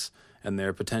Danes, and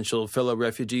their potential fellow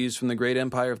refugees from the Great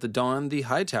Empire of the Dawn, the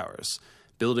Hightowers,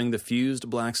 building the fused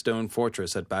black stone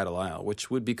fortress at Battle Isle,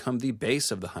 which would become the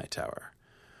base of the Hightower.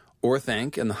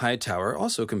 Orthanc and the Hightower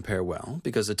also compare well,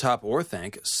 because atop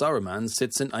Orthanc, Saruman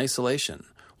sits in isolation,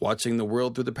 watching the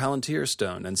world through the Palantir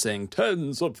Stone and saying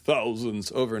tens of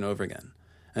thousands over and over again.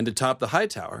 And atop the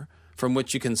Hightower, from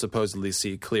which you can supposedly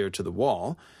see clear to the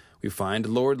wall, We find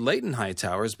Lord Leighton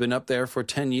Hightower has been up there for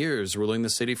 10 years, ruling the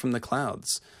city from the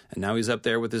clouds, and now he's up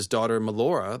there with his daughter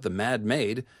Melora, the Mad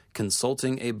Maid,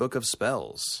 consulting a book of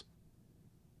spells.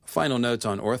 Final note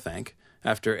on Orthanc.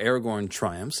 After Aragorn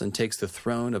triumphs and takes the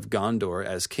throne of Gondor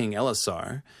as King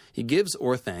Elessar, he gives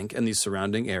Orthanc and the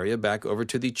surrounding area back over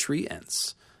to the Tree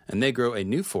Ents, and they grow a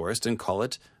new forest and call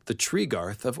it the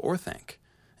Treegarth of Orthanc.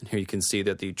 And here you can see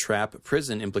that the trap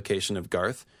prison implication of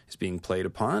Garth is being played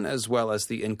upon, as well as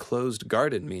the enclosed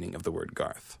garden meaning of the word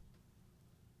Garth.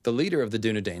 The leader of the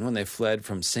Dunedain when they fled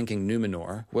from sinking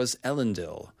Numenor was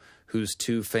Elendil, whose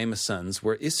two famous sons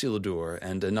were Isildur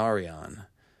and Anarion.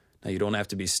 Now, you don't have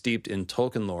to be steeped in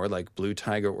Tolkien lore like Blue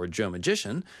Tiger or Joe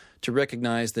Magician to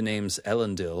recognize the names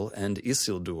Elendil and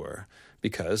Isildur,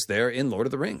 because they're in Lord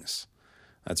of the Rings.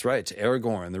 That's right,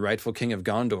 Aragorn, the rightful king of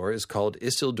Gondor, is called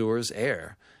Isildur's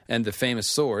heir, and the famous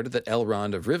sword that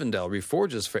Elrond of Rivendell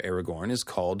reforges for Aragorn is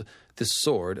called the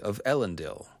Sword of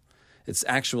Elendil. Its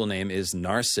actual name is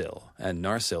Narsil, and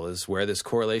Narsil is where this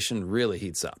correlation really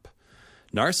heats up.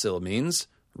 Narsil means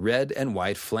red and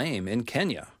white flame in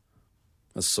Kenya.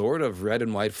 A sword of red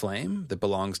and white flame that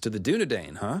belongs to the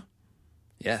Dunedain, huh?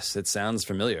 Yes, it sounds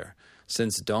familiar,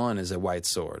 since Dawn is a white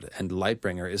sword, and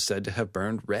Lightbringer is said to have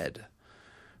burned red.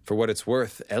 For what it's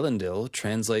worth, Elendil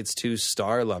translates to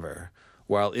star lover,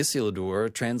 while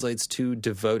Isildur translates to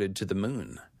devoted to the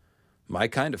moon. My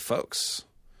kind of folks.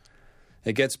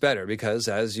 It gets better because,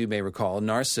 as you may recall,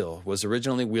 Narsil was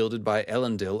originally wielded by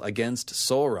Elendil against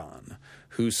Sauron,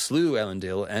 who slew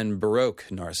Elendil and broke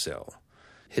Narsil.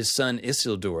 His son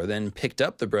Isildur then picked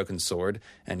up the broken sword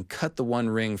and cut the one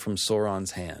ring from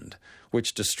Sauron's hand,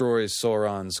 which destroys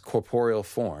Sauron's corporeal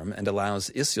form and allows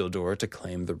Isildur to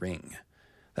claim the ring.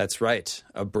 That's right,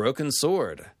 a broken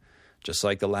sword, just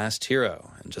like the Last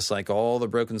Hero, and just like all the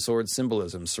broken sword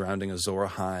symbolism surrounding Azor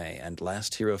Ahai and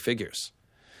Last Hero figures.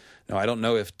 Now, I don't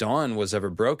know if Dawn was ever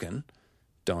broken.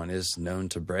 Dawn is known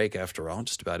to break, after all,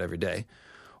 just about every day.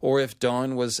 Or if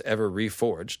Dawn was ever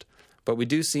reforged, but we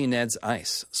do see Ned's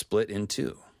ice split in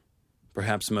two.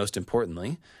 Perhaps most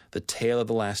importantly, the tale of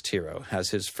the Last Hero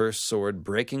has his first sword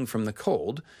breaking from the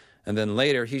cold, and then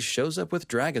later he shows up with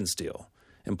Dragonsteel,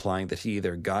 implying that he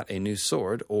either got a new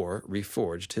sword or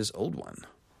reforged his old one.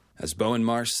 As Bowen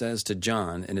Marsh says to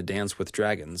Jon in A Dance with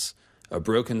Dragons, a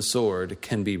broken sword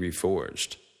can be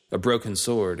reforged. A broken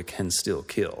sword can still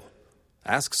kill.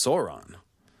 Ask Sauron.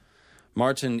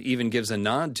 Martin even gives a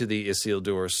nod to the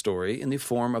Isildur story in the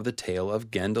form of the tale of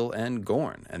Gendel and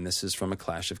Gorn, and this is from A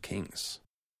Clash of Kings.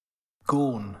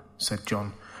 Gorn, said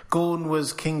Jon. Gorn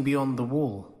was king beyond the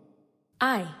wall.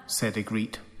 Aye, said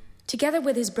Ygritte. together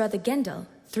with his brother Gendel,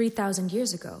 3,000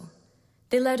 years ago.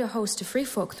 They led a host of free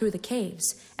folk through the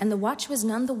caves, and the watch was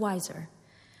none the wiser.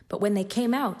 But when they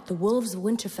came out, the wolves of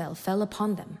Winterfell fell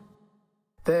upon them.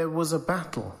 There was a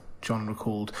battle, Jon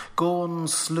recalled. Gorn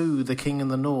slew the king in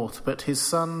the north, but his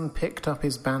son picked up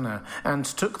his banner and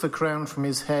took the crown from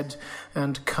his head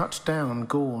and cut down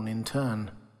Gorn in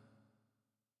turn.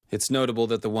 It's notable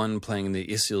that the one playing the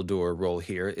Isildur role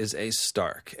here is a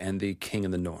Stark and the king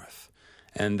in the north,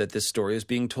 and that this story is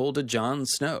being told to Jon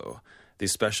Snow, the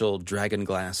special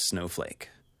dragonglass snowflake.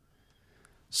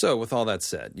 So, with all that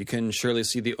said, you can surely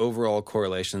see the overall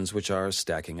correlations which are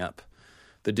stacking up.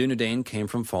 The Dunedain came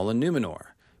from fallen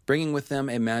Numenor, bringing with them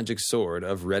a magic sword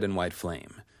of red and white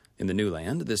flame. In the New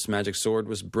Land, this magic sword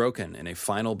was broken in a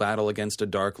final battle against a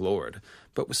Dark Lord,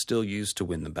 but was still used to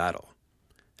win the battle.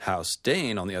 House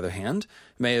Dane, on the other hand,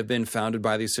 may have been founded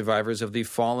by the survivors of the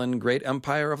fallen Great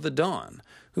Empire of the Dawn,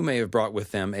 who may have brought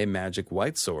with them a magic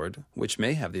white sword, which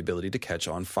may have the ability to catch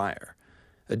on fire.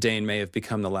 A Dane may have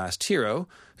become the last hero,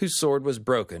 whose sword was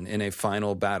broken in a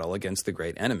final battle against the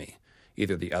great enemy,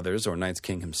 either the others or Night's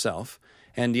King himself,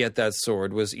 and yet that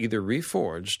sword was either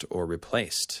reforged or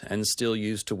replaced, and still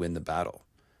used to win the battle.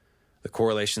 The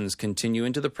correlations continue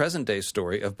into the present-day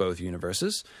story of both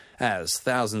universes, as,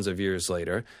 thousands of years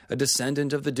later, a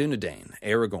descendant of the Dunedain,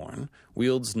 Aragorn,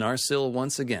 wields Narsil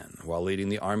once again while leading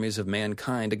the armies of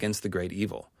mankind against the great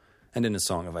evil. And in A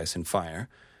Song of Ice and Fire,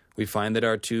 we find that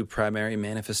our two primary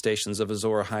manifestations of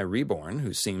Azor Ahai Reborn,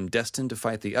 who seem destined to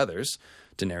fight the others,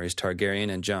 Daenerys Targaryen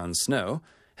and Jon Snow,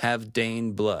 have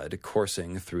Dane blood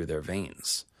coursing through their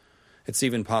veins. It's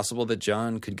even possible that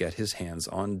Jon could get his hands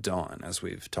on Dawn, as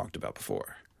we've talked about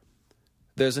before.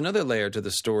 There's another layer to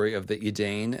the story of the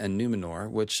Edain and Numenor,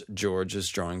 which George is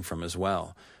drawing from as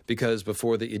well, because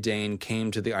before the Edain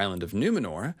came to the island of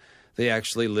Numenor, they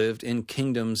actually lived in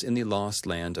kingdoms in the lost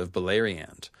land of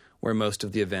Beleriand, where most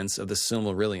of the events of the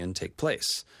Silmarillion take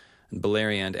place. And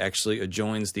Beleriand actually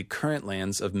adjoins the current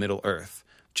lands of Middle-earth,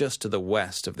 just to the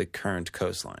west of the current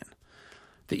coastline.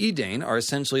 The Edain are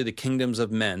essentially the kingdoms of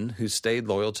men who stayed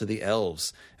loyal to the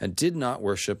elves and did not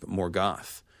worship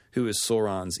Morgoth, who is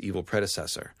Sauron's evil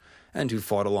predecessor, and who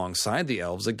fought alongside the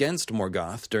elves against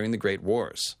Morgoth during the Great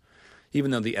Wars.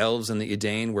 Even though the elves and the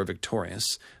Edain were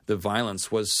victorious, the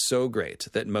violence was so great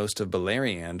that most of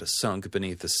Beleriand sunk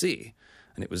beneath the sea,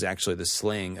 and it was actually the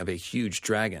slaying of a huge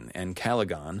dragon and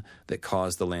Calagon that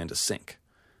caused the land to sink.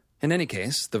 In any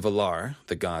case, the Valar,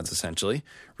 the gods essentially,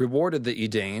 rewarded the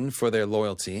Edain for their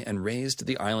loyalty and raised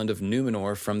the island of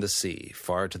Numenor from the sea,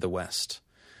 far to the west.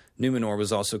 Numenor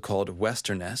was also called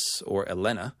Westerness, or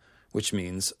Elena, which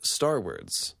means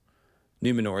starwards.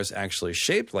 Numenor is actually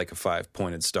shaped like a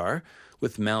 5-pointed star,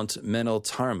 with Mount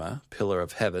Meneltarma, Pillar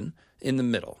of Heaven, in the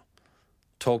middle.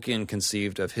 Tolkien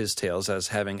conceived of his tales as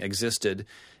having existed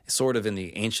sort of in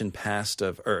the ancient past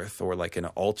of Earth, or like an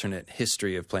alternate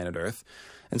history of planet Earth,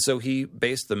 and so he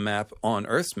based the map on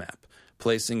Earth's map,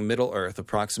 placing Middle-earth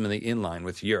approximately in line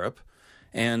with Europe,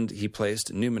 and he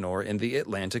placed Numenor in the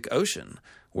Atlantic Ocean,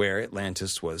 where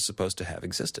Atlantis was supposed to have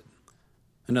existed.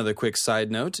 Another quick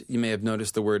side note, you may have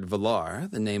noticed the word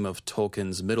Valar, the name of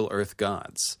Tolkien's Middle-earth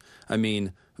gods. I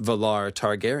mean Valar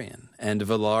Targaryen and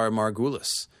Valar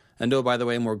Morghulis. And oh, by the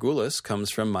way, Morghulis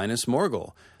comes from Minas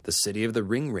Morgul, the city of the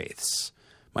Ringwraiths.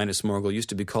 Minas Morgul used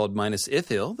to be called Minas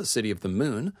Ithil, the city of the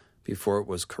moon, before it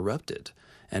was corrupted,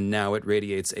 and now it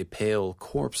radiates a pale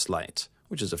corpse light,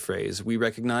 which is a phrase we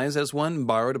recognize as one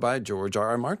borrowed by George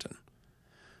R.R. Martin.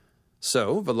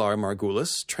 So, Valar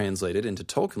Morghulis, translated into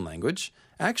Tolkien language,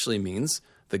 actually means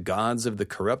the gods of the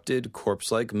corrupted,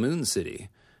 corpse-like moon city.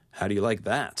 How do you like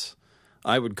that?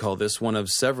 I would call this one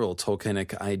of several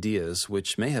Tolkienic ideas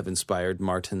which may have inspired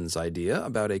Martin's idea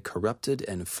about a corrupted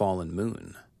and fallen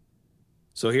moon.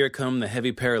 So here come the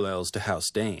heavy parallels to House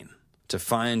Dane. To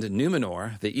find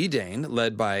Numenor, the Edain,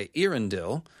 led by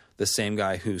Eärendil, the same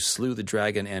guy who slew the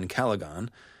dragon and Calagon,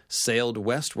 sailed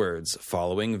westwards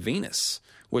following Venus,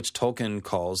 which Tolkien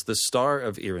calls the Star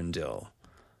of Eärendil.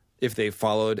 If they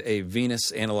followed a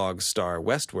Venus analog star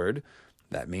westward,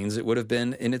 that means it would have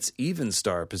been in its even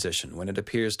star position when it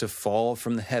appears to fall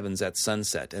from the heavens at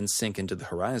sunset and sink into the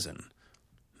horizon.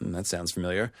 That sounds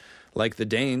familiar. Like the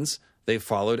Danes, they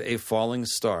followed a falling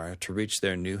star to reach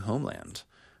their new homeland,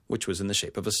 which was in the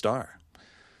shape of a star.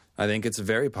 I think it's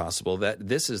very possible that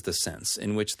this is the sense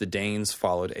in which the Danes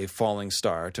followed a falling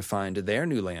star to find their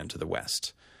new land to the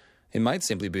west. It might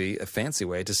simply be a fancy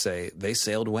way to say they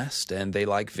sailed west and they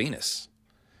like Venus.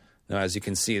 Now, as you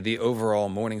can see, the overall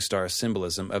morning star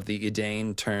symbolism of the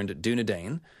Edain turned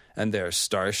Dunedain and their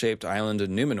star-shaped island of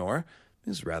Numenor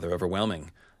is rather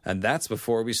overwhelming. And that's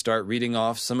before we start reading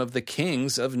off some of the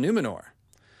kings of Numenor.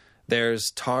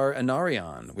 There's Tar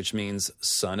Anarion, which means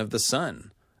son of the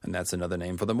sun, and that's another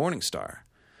name for the morning star.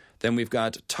 Then we've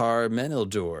got Tar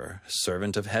Meneldur,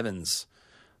 servant of heavens.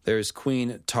 There's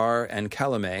Queen Tar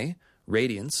Ankalaime,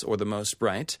 radiance, or the most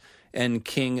bright, and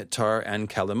King Tar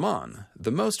Ankalimon,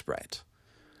 the most bright.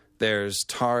 There's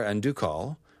Tar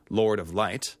Andukal, lord of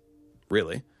light,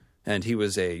 really, and he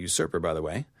was a usurper, by the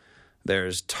way.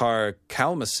 There's Tar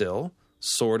Kalmasil,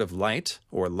 sword of light,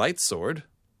 or light sword.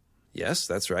 Yes,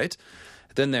 that's right.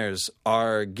 Then there's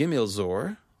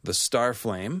Ar-Gimilzor, the star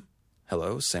flame.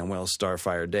 Hello, Samwell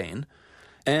Starfire Dane.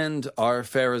 And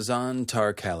Ar-Pharazôn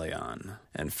Tar Calion.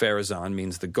 And Pharazôn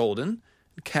means the golden,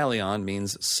 and Calion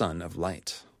means son of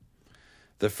light.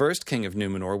 The first king of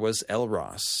Numenor was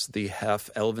Elros, the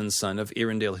half-elven son of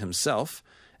Eärendil himself,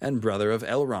 and brother of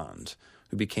Elrond,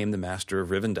 who became the master of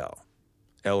Rivendell.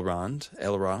 Elrond,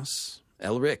 Elros,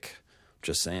 Elric,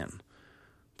 just saying.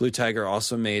 Blue Tiger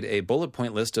also made a bullet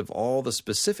point list of all the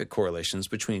specific correlations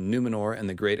between Numenor and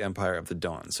the Great Empire of the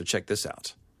Dawn, so check this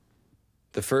out.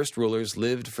 The first rulers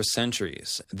lived for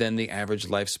centuries, then the average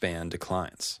lifespan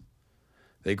declines.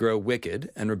 They grow wicked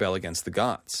and rebel against the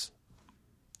gods.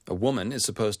 A woman is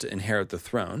supposed to inherit the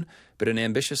throne, but an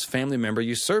ambitious family member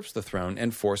usurps the throne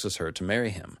and forces her to marry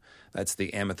him. That's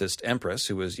the Amethyst Empress,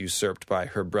 who was usurped by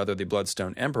her brother, the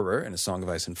Bloodstone Emperor, in A Song of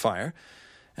Ice and Fire.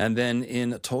 And then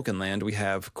in Tolkienland, we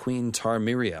have Queen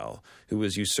Tar-Miriel, who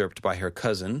was usurped by her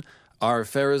cousin,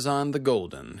 Ar-Pharazôn the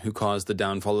Golden, who caused the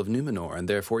downfall of Numenor and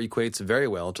therefore equates very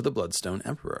well to the Bloodstone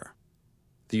Emperor.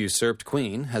 The usurped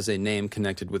queen has a name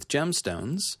connected with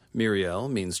gemstones. Miriel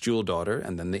means Jewel Daughter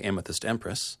and then the Amethyst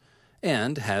Empress,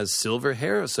 and has silver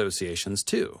hair associations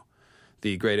too.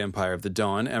 The Great Empire of the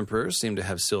Dawn emperors seem to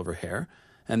have silver hair,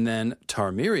 and then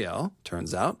Tar-Miriel,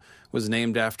 turns out, was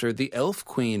named after the elf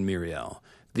queen Miriel,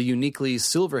 the uniquely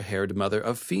silver-haired mother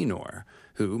of Fëanor,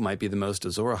 who might be the most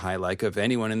Azor Ahai-like of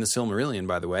anyone in the Silmarillion,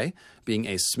 by the way, being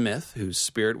a smith whose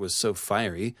spirit was so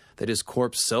fiery that his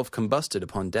corpse self-combusted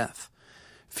upon death.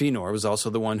 Fëanor was also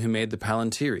the one who made the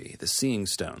Palantiri, the seeing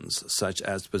stones, such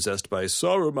as possessed by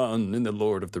Saruman in The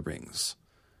Lord of the Rings.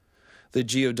 The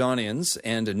Geodonians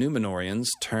and Númenóreans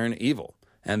turn evil,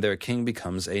 and their king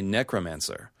becomes a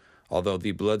necromancer, although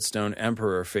the Bloodstone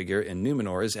Emperor figure in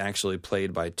Númenor is actually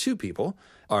played by two people,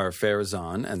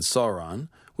 Ar-Pharazôn and Sauron,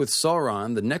 with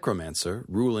Sauron the necromancer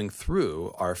ruling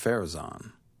through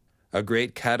Ar-Pharazôn. A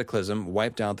great cataclysm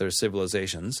wiped out their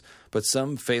civilizations, but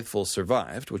some faithful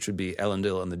survived, which would be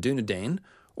Elendil and the Dunedain,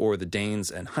 or the Danes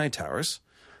and Hightowers,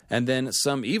 and then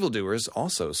some evildoers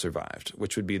also survived,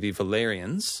 which would be the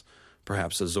Valyrians,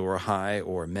 perhaps Azor Ahai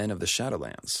or Men of the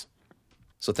Shadowlands.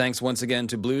 So thanks once again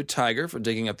to Blue Tiger for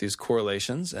digging up these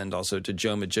correlations, and also to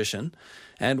Joe Magician.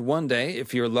 And one day,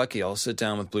 if you're lucky, I'll sit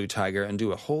down with Blue Tiger and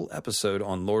do a whole episode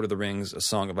on Lord of the Rings, A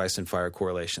Song of Ice and Fire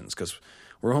correlations, because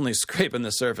we're only scraping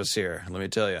the surface here, let me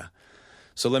tell you.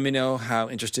 So let me know how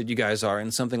interested you guys are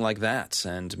in something like that,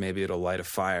 and maybe it'll light a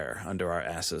fire under our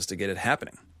asses to get it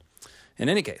happening. In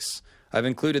any case, I've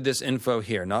included this info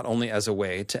here not only as a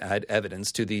way to add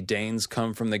evidence to the Danes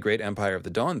come from the Great Empire of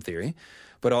the Dawn theory,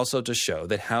 but also to show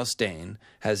that House Dane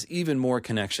has even more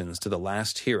connections to the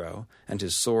last hero and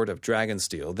his sword of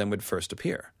Dragonsteel than would first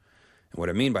appear. And what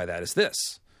I mean by that is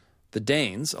this. The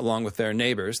Danes, along with their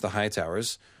neighbors, the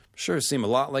Hightowers, sure seem a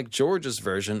lot like George's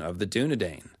version of the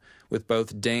Dunedain, with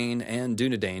both Dane and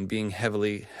Dunedain being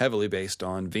heavily based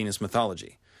on Venus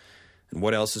mythology. And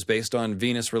what else is based on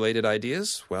Venus-related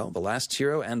ideas? Well, the last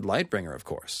hero and Lightbringer, of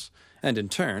course. And in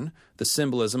turn, the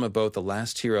symbolism of both the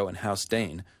last hero and House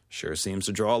Dane sure seems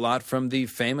to draw a lot from the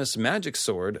famous magic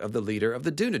sword of the leader of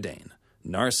the Dunedain,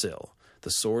 Narsil,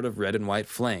 the sword of red and white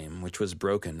flame, which was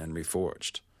broken and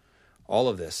reforged. All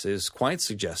of this is quite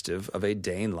suggestive of a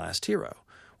Dane last hero,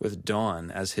 with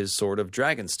Dawn as his sword of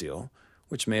Dragonsteel,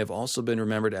 which may have also been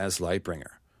remembered as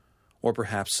Lightbringer, or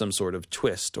perhaps some sort of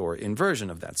twist or inversion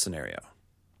of that scenario.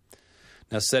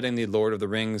 Now, setting the Lord of the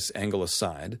Rings angle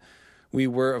aside, we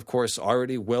were, of course,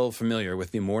 already well familiar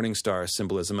with the Morningstar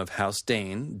symbolism of House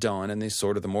Dane, Dawn, and the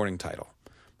Sword of the Morning title.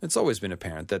 It's always been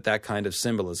apparent that that kind of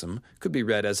symbolism could be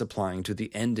read as applying to the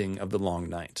ending of the Long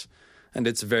Night, and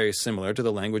it's very similar to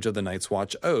the language of the Night's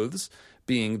Watch oaths,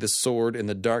 being the sword in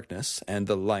the darkness and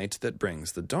the light that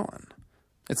brings the dawn.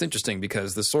 It's interesting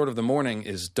because the Sword of the Morning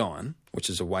is Dawn, which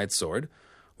is a white sword,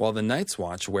 while the Night's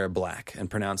Watch wear black and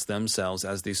pronounce themselves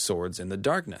as the swords in the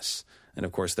darkness. And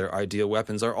of course their ideal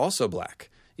weapons are also black,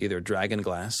 either dragon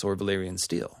glass or Valyrian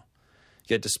steel.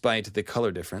 Yet despite the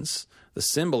color difference, the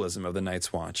symbolism of the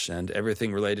Night's Watch and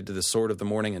everything related to the Sword of the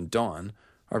Morning and Dawn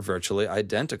are virtually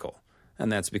identical.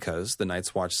 And that's because the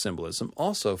Night's Watch symbolism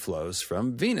also flows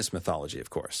from Venus mythology, of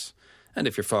course. And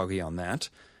if you're foggy on that,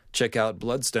 check out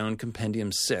Bloodstone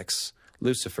Compendium 6,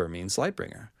 Lucifer Means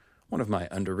Lightbringer, one of my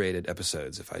underrated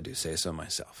episodes, if I do say so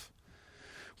myself.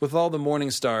 With all the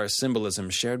Morningstar symbolism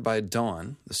shared by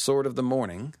Dawn, the Sword of the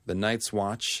Morning, the Night's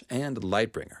Watch, and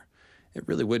Lightbringer, it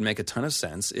really would make a ton of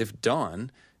sense if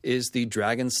Dawn is the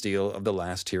Dragonsteel of the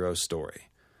last hero story.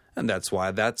 And that's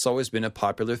why that's always been a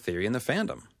popular theory in the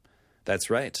fandom. That's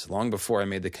right, long before I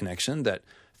made the connection that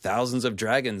thousands of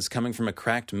dragons coming from a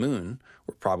cracked moon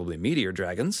were probably meteor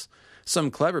dragons,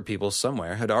 some clever people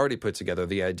somewhere had already put together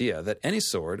the idea that any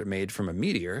sword made from a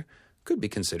meteor could be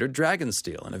considered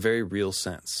Dragonsteel in a very real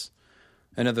sense.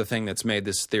 Another thing that's made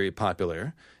this theory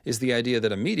popular is the idea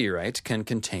that a meteorite can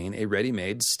contain a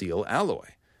ready-made steel alloy,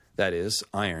 that is,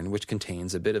 iron which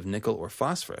contains a bit of nickel or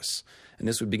phosphorus, and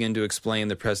this would begin to explain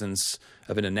the presence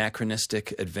of an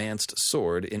anachronistic advanced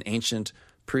sword in ancient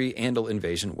pre-Andal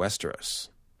invasion Westeros.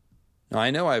 Now, I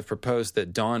know I've proposed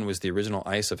that Dawn was the original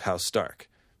ice of House Stark,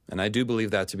 and I do believe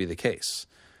that to be the case.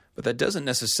 But that doesn't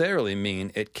necessarily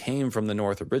mean it came from the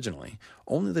North originally,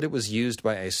 only that it was used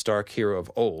by a Stark hero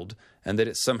of old, and that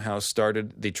it somehow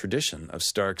started the tradition of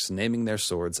Starks naming their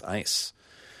swords ice.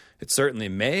 It certainly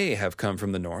may have come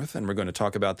from the North, and we're going to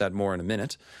talk about that more in a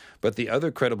minute, but the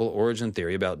other credible origin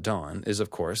theory about Dawn is, of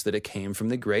course, that it came from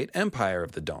the great empire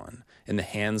of the Dawn, in the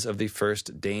hands of the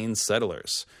first Dane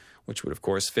settlers, which would, of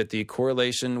course, fit the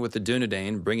correlation with the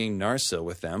Dunedain bringing Narsil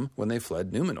with them when they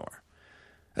fled Númenor.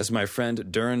 As my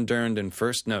friend Durran Durrandon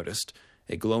first noticed,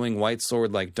 a glowing white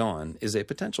sword like Dawn is a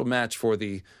potential match for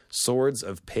the Swords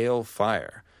of Pale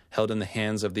Fire, held in the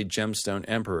hands of the Gemstone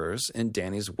Emperors in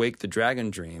Dany's Wake the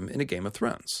Dragon dream in A Game of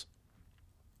Thrones.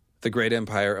 The Great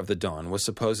Empire of the Dawn was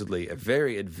supposedly a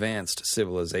very advanced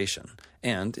civilization,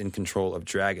 and in control of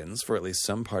dragons for at least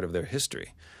some part of their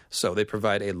history, so they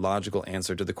provide a logical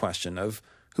answer to the question of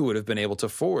who would have been able to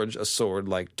forge a sword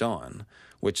like Dawn,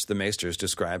 which the Maesters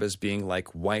describe as being like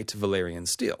white Valyrian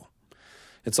steel.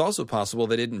 It's also possible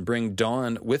they didn't bring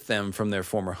dawn with them from their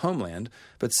former homeland,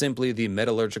 but simply the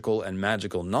metallurgical and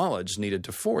magical knowledge needed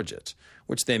to forge it,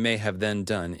 which they may have then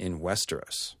done in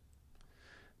Westeros.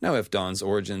 Now, if Dawn's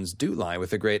origins do lie with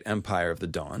the great empire of the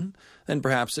Dawn, then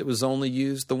perhaps it was only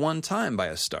used the one time by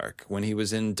a Stark when he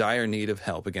was in dire need of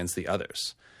help against the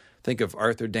others. Think of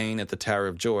Arthur Dayne at the Tower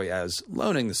of Joy as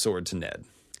loaning the sword to Ned.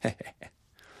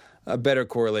 A better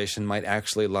correlation might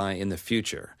actually lie in the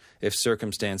future, if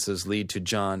circumstances lead to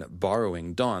Jon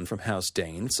borrowing Dawn from House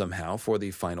Dayne somehow for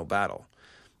the final battle.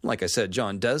 Like I said,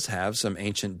 Jon does have some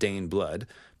ancient Dayne blood,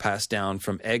 passed down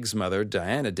from Egg's mother,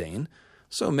 Diana Dayne,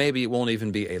 so maybe it won't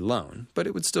even be a loan, but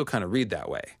it would still kind of read that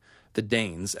way. The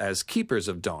Daynes as keepers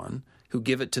of Dawn, who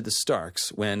give it to the Starks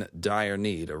when dire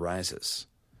need arises.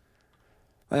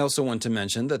 I also want to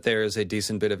mention that there is a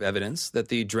decent bit of evidence that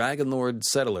the Dragonlord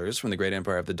settlers from the Great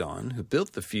Empire of the Dawn, who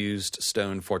built the fused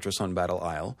stone fortress on Battle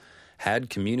Isle, had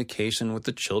communication with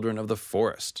the Children of the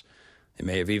Forest. It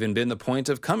may have even been the point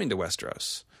of coming to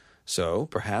Westeros. So,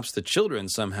 perhaps the children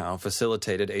somehow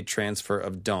facilitated a transfer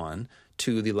of Dawn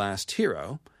to the last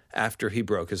hero after he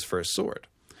broke his first sword.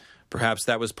 Perhaps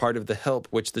that was part of the help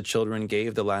which the children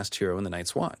gave the last hero in the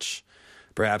Night's Watch.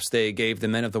 Perhaps they gave the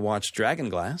Men of the Watch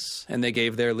Dragonglass, and they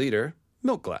gave their leader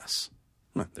Milkglass.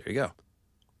 Well, there you go.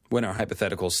 When our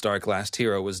hypothetical Stark last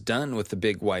hero was done with the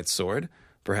big white sword,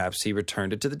 perhaps he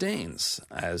returned it to the Danes,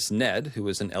 as Ned, who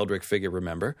was an Eldrick figure,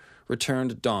 remember,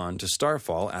 returned Dawn to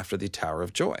Starfall after the Tower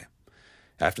of Joy.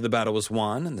 After the battle was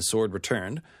won and the sword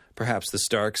returned, perhaps the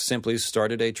Starks simply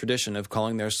started a tradition of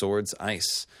calling their swords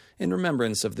ice, in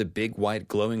remembrance of the big white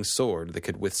glowing sword that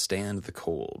could withstand the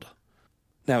cold.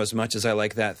 Now, as much as I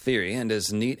like that theory, and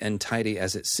as neat and tidy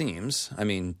as it seems, I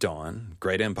mean, Dawn,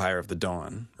 Great Empire of the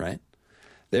Dawn, right?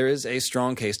 There is a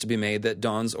strong case to be made that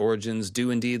Dawn's origins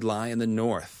do indeed lie in the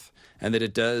north, and that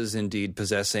it does indeed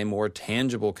possess a more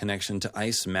tangible connection to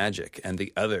ice magic and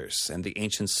the others and the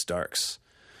ancient Starks.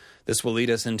 This will lead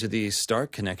us into the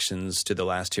Stark connections to the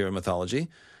last hero mythology,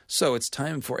 so it's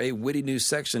time for a witty new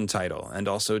section title, and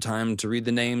also time to read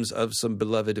the names of some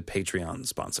beloved Patreon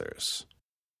sponsors.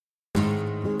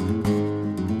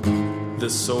 The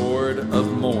Sword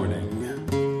of Mourning.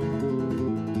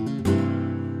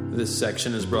 This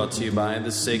section is brought to you by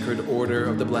the Sacred Order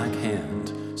of the Black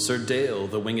Hand, Sir Dale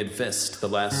the Winged Fist, the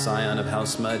last scion of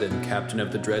House Mud and captain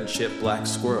of the dread ship Black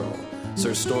Squirrel, Sir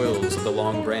Stoyles of the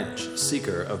Long Branch,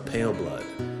 seeker of Pale Blood,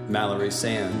 Mallory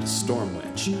Sand, Storm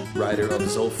Witch, rider of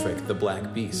Zulfric the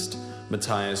Black Beast,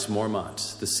 Matthias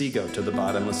Mormont, the Sea-Goat of the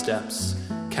Bottomless Depths,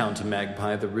 Count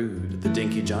Magpie the Rude, the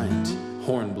Dinky Giant,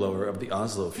 Hornblower of the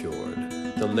Oslo Fjord,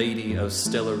 the Lady of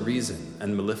Stellar Reason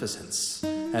and Maleficence,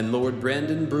 and Lord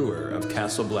Brandon Brewer of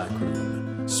Castle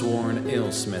Blackroom, sworn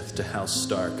alesmith to House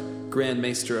Stark, Grand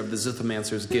Maester of the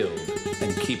Zithomancer's Guild,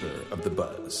 and Keeper of the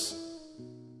Buzz.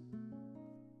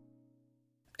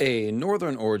 A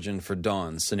northern origin for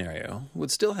Dawn scenario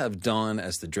would still have Dawn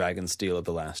as the Dragonsteel of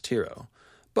the last hero,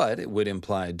 but it would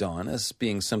imply Dawn as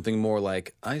being something more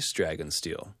like Ice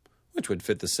Dragonsteel, which would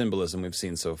fit the symbolism we've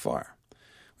seen so far.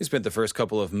 We spent the first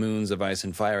couple of Moons of Ice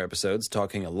and Fire episodes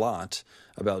talking a lot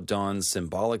about Dawn's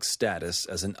symbolic status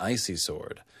as an icy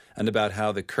sword, and about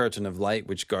how the curtain of light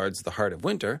which guards the heart of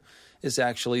winter is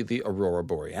actually the Aurora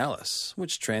Borealis,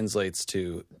 which translates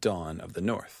to Dawn of the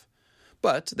North.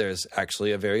 But there's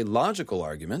actually a very logical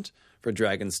argument for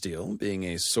Dragonsteel being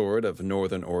a sword of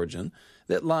northern origin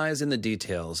that lies in the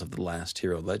details of the last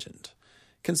hero legend.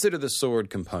 Consider the sword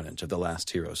component of the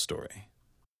last hero story.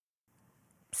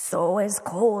 So as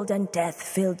cold and death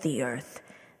filled the earth,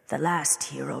 the last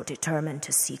hero determined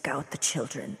to seek out the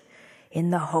children, in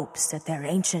the hopes that their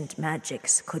ancient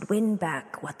magics could win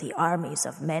back what the armies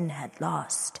of men had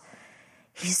lost.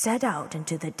 He set out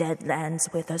into the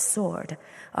Deadlands with a sword,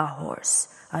 a horse,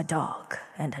 a dog,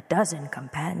 and a dozen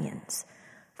companions.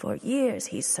 For years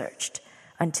he searched,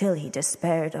 until he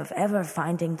despaired of ever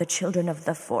finding the children of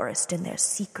the forest in their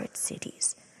secret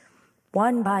cities.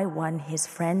 One by one his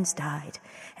friends died,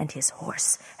 and his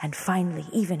horse, and finally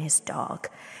even his dog,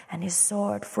 and his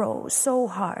sword froze so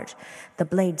hard the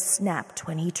blade snapped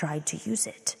when he tried to use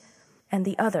it. And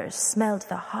the others smelled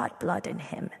the hot blood in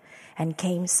him, and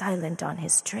came silent on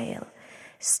his trail,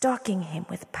 stalking him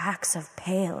with packs of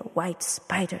pale white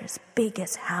spiders big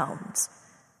as hounds.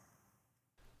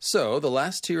 So, the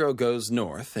last hero goes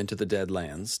north into the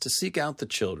Deadlands to seek out the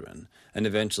children, and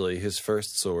eventually his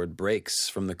first sword breaks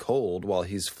from the cold while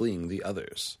he's fleeing the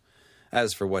others.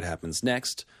 As for what happens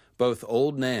next, both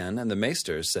Old Nan and the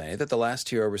Maesters say that the last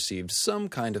hero received some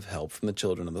kind of help from the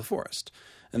Children of the Forest,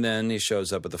 and then he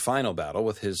shows up at the final battle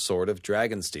with his sword of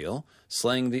Dragonsteel,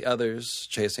 slaying the others,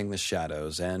 chasing the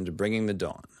shadows, and bringing the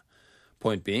dawn.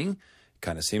 Point being,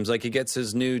 kind of seems like he gets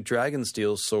his new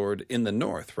Dragonsteel sword in the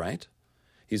north, right?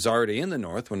 He's already in the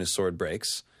north when his sword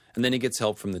breaks, and then he gets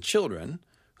help from the children,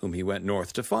 whom he went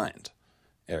north to find.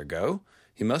 Ergo,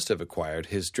 he must have acquired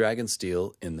his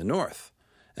Dragonsteel in the north.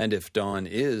 And if Dawn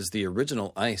is the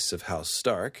original ice of House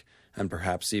Stark, and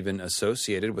perhaps even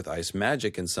associated with ice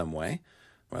magic in some way,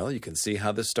 well, you can see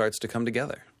how this starts to come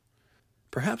together.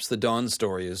 Perhaps the Dawn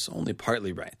story is only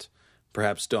partly right.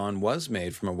 Perhaps Dawn was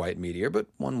made from a white meteor, but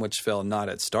one which fell not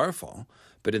at Starfall,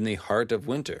 but in the heart of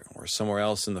winter, or somewhere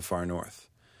else in the far north.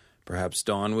 Perhaps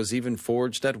Dawn was even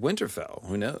forged at Winterfell,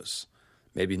 who knows?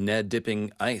 Maybe Ned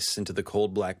dipping ice into the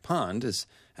cold black pond is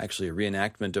actually a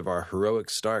reenactment of our heroic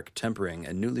Stark tempering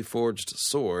a newly forged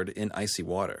sword in icy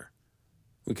water.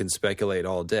 We can speculate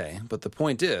all day, but the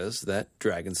point is that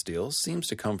Dragonsteel seems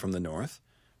to come from the north,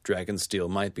 Dragonsteel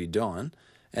might be Dawn,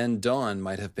 and Dawn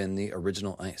might have been the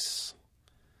original ice.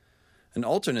 An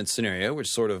alternate scenario which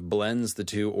sort of blends the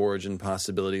two origin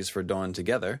possibilities for Dawn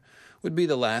together would be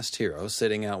the last hero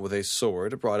sitting out with a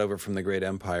sword brought over from the great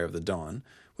empire of the Dawn,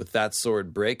 with that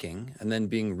sword breaking and then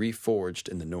being reforged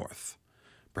in the north.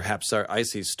 Perhaps our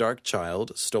icy Stark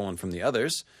child, stolen from the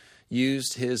others,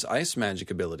 used his ice magic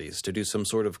abilities to do some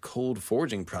sort of cold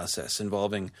forging process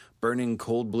involving burning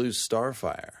cold blue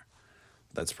starfire.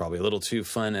 That's probably a little too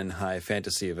fun and high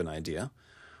fantasy of an idea.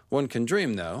 One can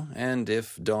dream, though, and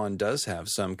if Dawn does have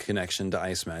some connection to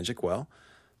ice magic, well,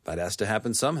 that has to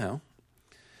happen somehow.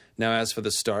 Now, as for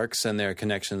the Starks and their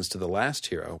connections to the last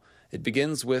hero, it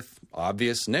begins with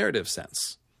obvious narrative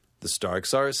sense. The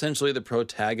Starks are essentially the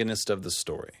protagonist of the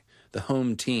story, the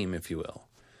home team, if you will.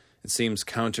 It seems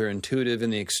counterintuitive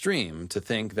in the extreme to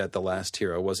think that the last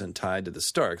hero wasn't tied to the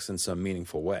Starks in some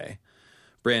meaningful way.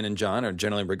 Bran and Jon are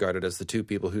generally regarded as the two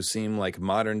people who seem like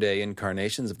modern-day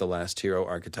incarnations of the last hero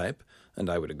archetype,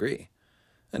 and I would agree.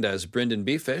 And as Brynden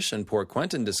Beefish and Poor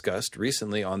Quentin discussed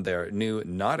recently on their new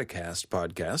Nauticast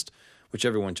podcast, which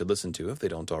everyone should listen to if they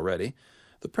don't already,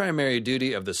 the primary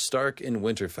duty of the Stark in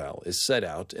Winterfell is set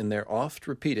out in their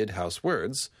oft-repeated house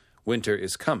words, "Winter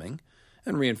is coming,"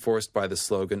 and reinforced by the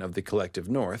slogan of the collective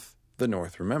North, "The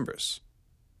North remembers."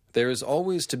 There is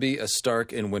always to be a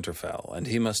Stark in Winterfell, and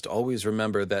he must always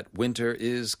remember that winter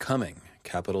is coming,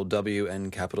 capital W and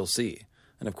capital C.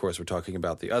 And of course we're talking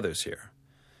about the others here.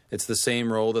 It's the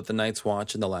same role that the Night's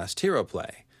Watch and the Last Hero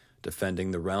play,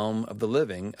 defending the realm of the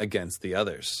living against the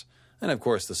others. And of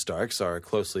course the Starks are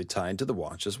closely tied to the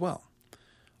Watch as well.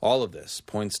 All of this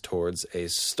points towards a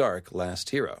Stark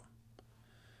last hero.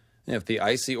 If the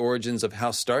icy origins of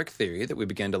House Stark theory that we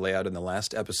began to lay out in the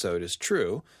last episode is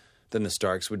true, then the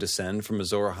Starks would descend from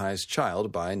Azor Ahai's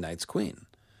child by Night's Queen.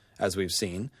 As we've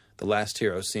seen, the last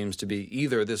hero seems to be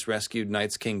either this rescued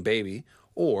Night's King baby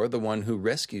or the one who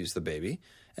rescues the baby,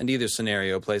 and either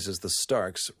scenario places the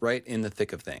Starks right in the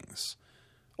thick of things.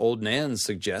 Old Nan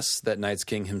suggests that Night's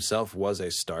King himself was a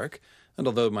Stark, and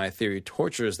although my theory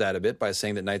tortures that a bit by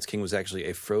saying that Night's King was actually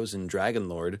a frozen dragon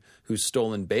lord whose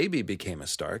stolen baby became a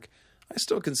Stark, I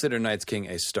still consider Night's King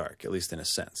a Stark, at least in a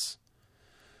sense.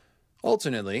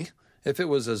 Alternately, if it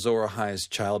was Azor Ahai's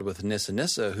child with Nissa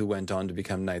Nissa who went on to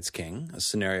become Night's King, a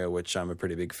scenario which I'm a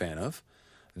pretty big fan of,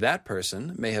 that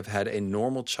person may have had a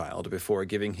normal child before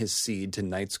giving his seed to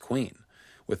Night's Queen,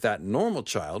 with that normal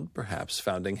child perhaps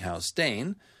founding House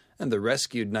Dayne, and the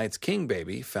rescued Night's King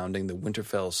baby founding the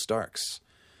Winterfell Starks.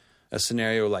 A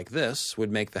scenario like this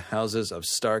would make the houses of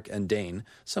Stark and Dayne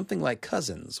something like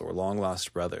cousins or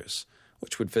long-lost brothers,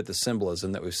 which would fit the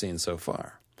symbolism that we've seen so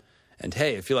far. And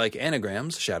hey, if you like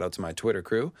anagrams, shout out to my Twitter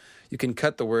crew, you can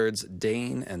cut the words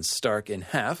Dayne and Stark in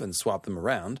half and swap them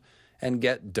around, and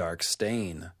get dark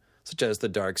stain, such as the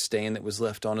dark stain that was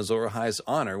left on Azor Ahai's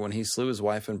honor when he slew his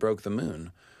wife and broke the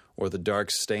moon, or the dark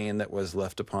stain that was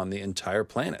left upon the entire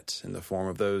planet in the form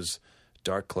of those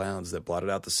dark clouds that blotted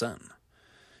out the sun.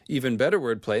 Even better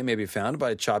wordplay may be found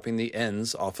by chopping the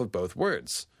ends off of both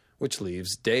words, which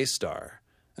leaves Daystar,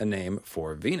 a name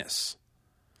for Venus.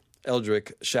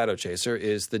 Eldrick Shadowchaser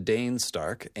is the Dayne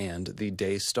Stark and the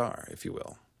Day Star, if you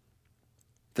will.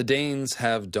 The Daynes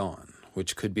have Dawn,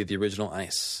 which could be the original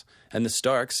ice, and the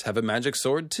Starks have a magic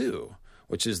sword too,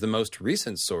 which is the most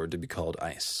recent sword to be called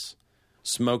ice.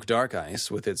 Smoke Dark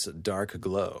Ice, with its dark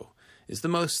glow, is the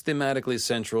most thematically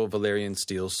central Valyrian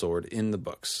steel sword in the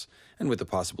books, and with the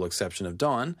possible exception of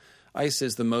Dawn, ice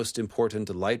is the most important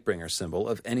Lightbringer symbol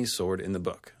of any sword in the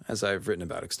book, as I've written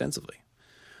about extensively.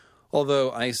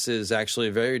 Although ice is actually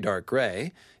very dark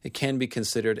gray, it can be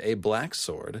considered a black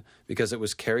sword because it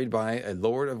was carried by a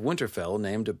lord of Winterfell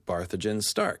named Barthagen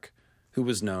Stark, who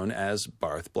was known as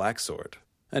Barth Blacksword.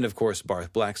 And of course,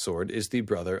 Barth Blacksword is the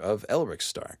brother of Elric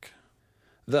Stark.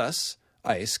 Thus,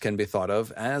 Ice can be thought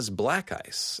of as black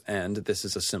ice, and this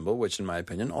is a symbol which, in my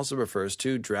opinion, also refers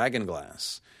to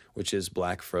dragonglass, which is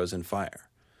black frozen fire.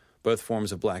 Both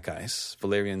forms of black ice,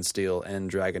 Valyrian steel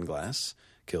and dragonglass,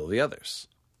 kill the others.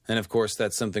 And of course,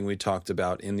 that's something we talked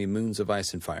about in the Moons of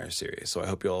Ice and Fire series, so I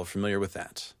hope you're all familiar with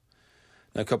that.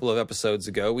 Now, a couple of episodes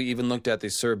ago, we even looked at the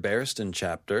Sir Barristan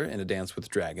chapter in A Dance with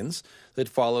Dragons that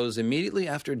follows immediately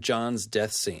after Jon's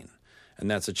death scene,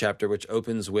 and that's a chapter which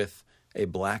opens with a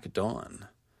black dawn.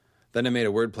 Then I made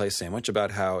a wordplay sandwich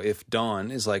about how if dawn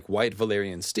is like white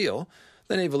Valyrian steel,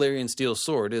 then a Valyrian steel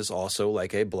sword is also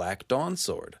like a black dawn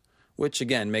sword, which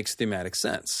again makes thematic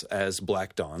sense, as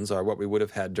black dawns are what we would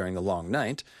have had during the long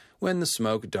night when the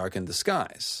smoke darkened the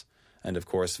skies. And of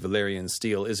course, Valyrian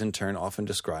steel is in turn often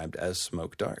described as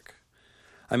smoke dark.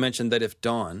 I mentioned that if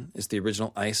dawn is the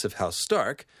original ice of House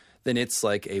Stark, then it's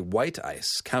like a white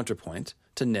ice counterpoint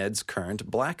to Ned's current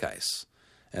black ice.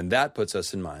 And that puts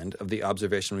us in mind of the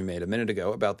observation we made a minute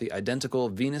ago about the identical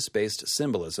Venus-based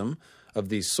symbolism of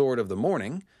the Sword of the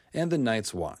Morning and the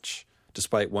Night's Watch,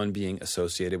 despite one being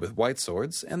associated with white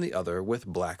swords and the other with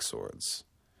black swords.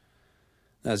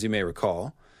 As you may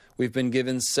recall, we've been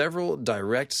given several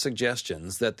direct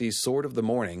suggestions that the Sword of the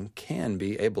Morning can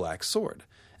be a black sword,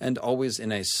 and always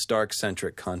in a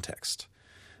Stark-centric context.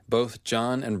 Both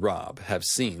Jon and Robb have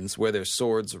scenes where their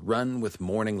swords run with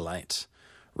morning light.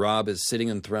 Robb is sitting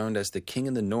enthroned as the king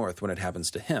in the north when it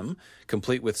happens to him,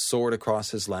 complete with sword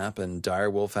across his lap and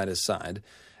direwolf at his side,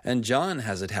 and Jon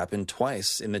has it happen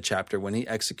twice in the chapter when he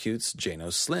executes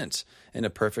Janos Slynt, in a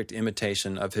perfect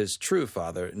imitation of his true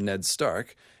father, Ned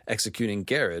Stark, executing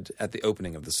Garrett at the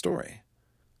opening of the story.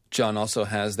 Jon also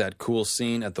has that cool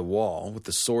scene at the wall with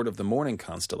the Sword of the Morning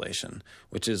constellation,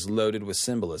 which is loaded with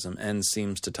symbolism and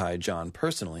seems to tie Jon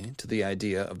personally to the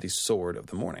idea of the Sword of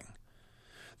the Morning.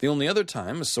 The only other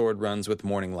time a sword runs with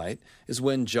morning light is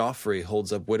when Joffrey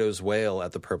holds up Widow's Wail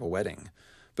at the Purple Wedding.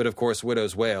 But of course,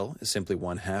 Widow's Wail is simply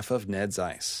one half of Ned's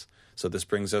ice. So this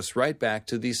brings us right back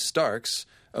to the Starks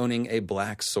owning a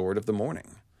black Sword of the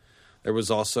Morning. There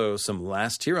was also some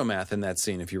last hero math in that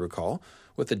scene, if you recall,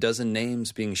 with a dozen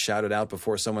names being shouted out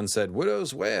before someone said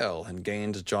Widow's Wail and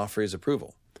gained Joffrey's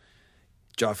approval.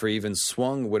 Joffrey even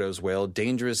swung Widow's Wail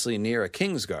dangerously near a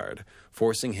Kingsguard,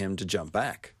 forcing him to jump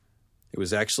back. It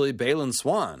was actually Balon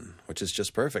Swan, which is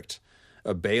just perfect.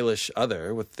 A Baelish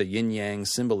other with the yin-yang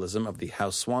symbolism of the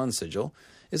House Swan sigil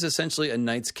is essentially a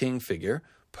Night's King figure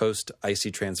post-icy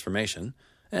transformation,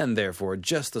 and therefore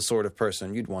just the sort of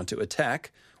person you'd want to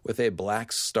attack with a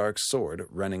black Stark sword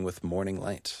running with morning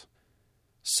light.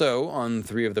 So, on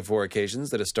 3 of the 4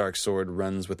 occasions that a Stark sword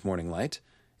runs with morning light,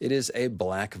 it is a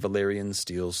black Valyrian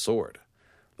steel sword.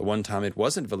 The one time it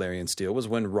wasn't Valyrian steel was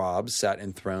when Robb sat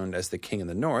enthroned as the king in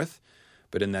the north,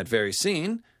 but in that very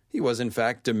scene, he was in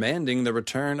fact demanding the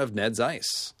return of Ned's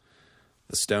ice.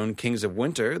 The Stone Kings of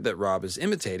Winter that Robb is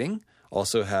imitating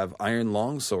also have iron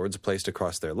longswords placed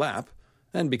across their lap,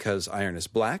 and because iron is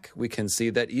black, we can see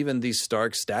that even the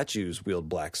Stark statues wield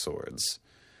black swords.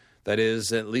 That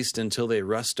is, at least until they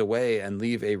rust away and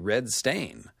leave a red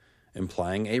stain,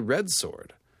 implying a red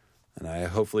sword. And I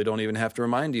hopefully don't even have to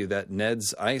remind you that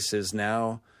Ned's ice is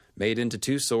now made into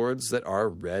 2 swords that are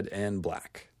red and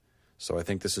black. So I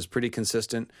think this is pretty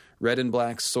consistent red and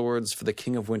black swords for the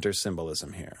King of Winter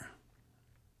symbolism here.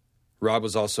 Robb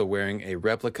was also wearing a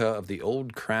replica of the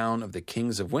old crown of the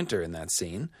Kings of Winter in that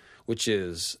scene, which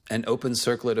is an open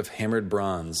circlet of hammered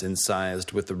bronze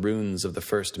incised with the runes of the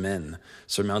first men,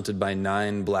 surmounted by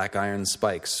 9 black iron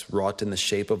spikes wrought in the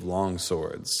shape of long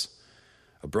swords.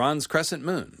 A bronze crescent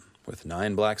moon with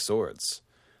 9 black swords.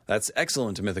 That's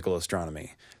excellent mythical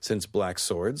astronomy, since black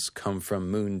swords come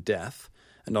from moon death,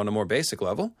 and on a more basic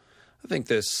level, I think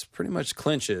this pretty much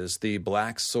clinches the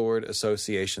black sword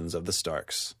associations of the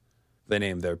Starks. They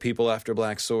name their people after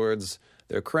black swords,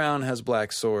 their crown has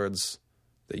black swords,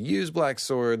 they use black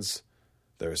swords,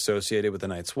 they're associated with the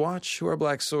Night's Watch, who are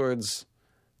black swords.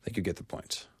 I think you get the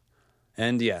point.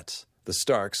 And yet, the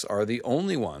Starks are the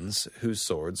only ones whose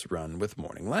swords run with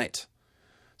morning light.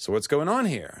 So what's going on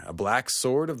here? A black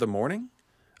sword of the morning?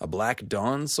 A black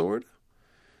dawn sword?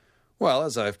 Well,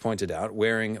 as I've pointed out,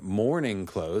 wearing mourning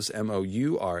clothes,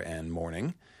 M-O-U-R-N,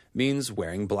 mourning, means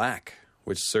wearing black,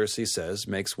 which Cersei says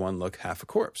makes one look half a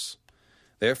corpse.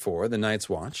 Therefore, the Night's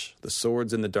Watch, the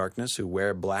swords in the darkness who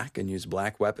wear black and use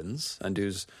black weapons, and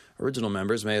whose original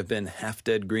members may have been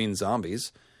half-dead green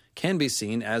zombies, can be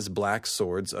seen as black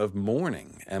swords of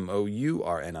mourning,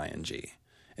 M-O-U-R-N-I-N-G,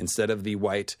 instead of the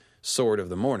white sword of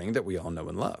the morning that we all know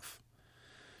and love.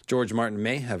 George Martin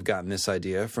may have gotten this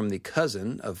idea from the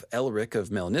cousin of Elric of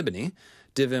Melniboné,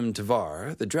 Divim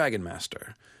Tvar, the Dragon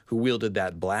Master, who wielded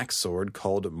that black sword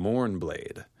called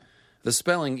Mournblade. The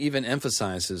spelling even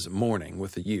emphasizes mourning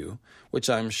with a U, which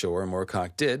I'm sure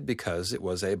Moorcock did because it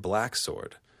was a black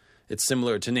sword. It's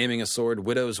similar to naming a sword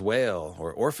Widow's Wail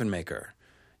or Orphan Maker.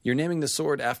 You're naming the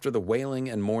sword after the wailing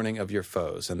and mourning of your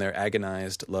foes and their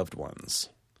agonized loved ones.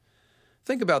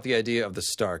 Think about the idea of the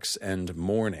Starks and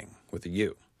mourning with a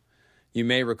U. You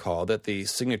may recall that the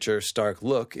signature Stark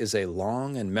look is a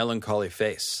long and melancholy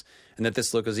face, and that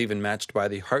this look is even matched by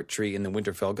the heart tree in the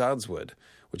Winterfell Godswood,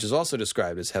 which is also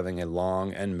described as having a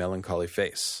long and melancholy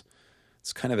face.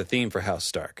 It's kind of a theme for House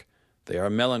Stark. They are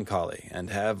melancholy and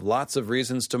have lots of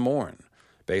reasons to mourn,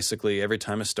 basically every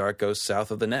time a Stark goes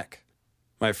south of the neck.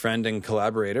 My friend and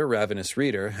collaborator, Ravenous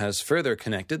Reader, has further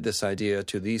connected this idea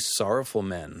to the Sorrowful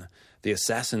Men, the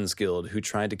Assassin's Guild who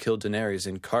tried to kill Daenerys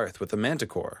in Qarth with a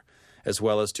manticore, as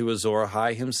well as to Azor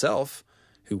Ahai himself,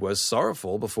 who was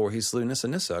sorrowful before he slew Nissa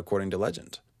Nissa, according to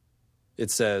legend.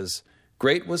 It says,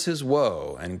 "Great was his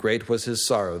woe, and great was his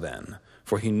sorrow then,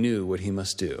 for he knew what he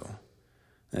must do."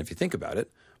 And if you think about it,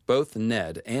 both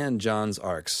Ned and Jon's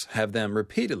arcs have them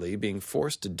repeatedly being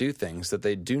forced to do things that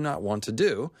they do not want to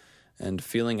do, and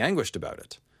feeling anguished about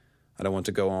it. I don't want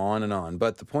to go on and on,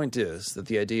 but the point is that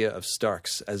the idea of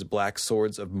Starks as black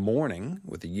swords of mourning,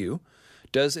 with a U,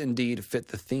 does indeed fit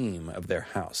the theme of their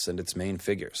house and its main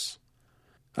figures.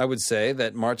 I would say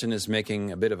that Martin is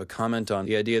making a bit of a comment on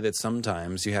the idea that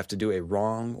sometimes you have to do a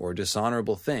wrong or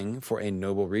dishonorable thing for a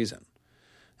noble reason.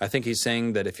 I think he's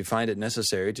saying that if you find it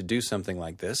necessary to do something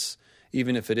like this,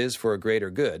 even if it is for a greater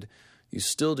good, you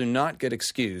still do not get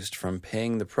excused from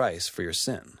paying the price for your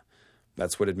sin.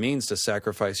 That's what it means to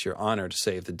sacrifice your honor to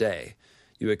save the day.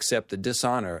 You accept the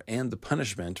dishonor and the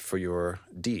punishment for your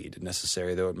deed,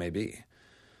 necessary though it may be.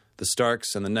 The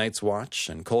Starks and the Night's Watch,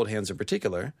 and Cold Hands in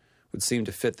particular, would seem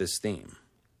to fit this theme.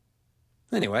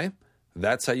 Anyway,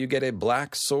 that's how you get a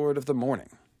black sword of the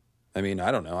morning. I mean,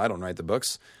 I don't know, I don't write the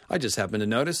books. I just happen to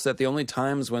notice that the only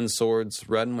times when swords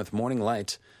run with morning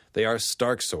light, they are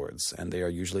Stark swords, and they are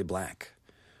usually black.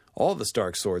 All the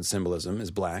Stark sword symbolism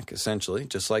is black, essentially,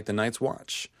 just like the Night's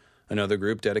Watch, another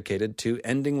group dedicated to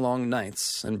ending long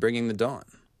nights and bringing the dawn.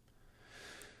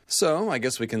 So, I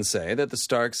guess we can say that the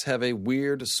Starks have a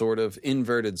weird sort of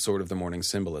inverted sword of the morning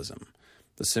symbolism.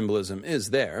 The symbolism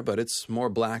is there, but it's more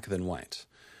black than white.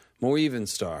 More even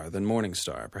star than morning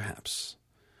star, perhaps.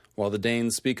 While the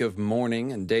Danes speak of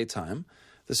morning and daytime,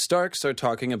 the Starks are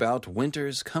talking about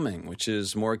winter's coming, which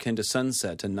is more akin to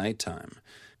sunset and nighttime,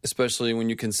 especially when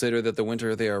you consider that the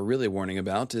winter they are really warning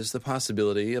about is the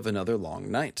possibility of another long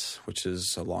night, which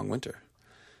is a long winter.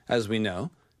 As we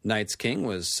know, Night's King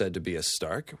was said to be a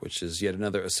Stark, which is yet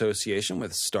another association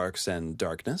with Starks and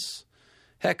darkness.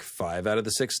 Heck, 5 out of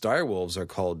the 6 direwolves are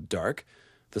called Dark.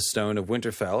 The Stone of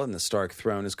Winterfell and the Stark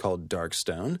throne is called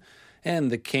Darkstone,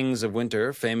 and the Kings of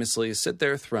Winter famously sit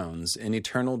their thrones in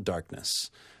eternal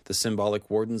darkness, the symbolic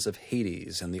wardens of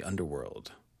Hades and the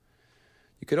underworld.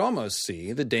 You could almost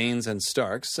see the Danes and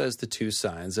Starks as the two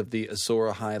sides of the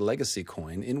Azor Ahai legacy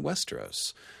coin in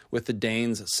Westeros, with the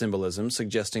Danes' symbolism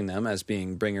suggesting them as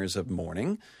being bringers of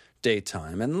morning,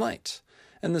 daytime, and light,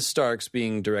 and the Starks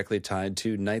being directly tied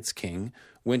to Night's King,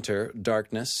 winter,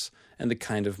 darkness, and the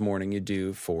kind of mourning you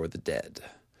do for the dead.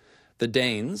 The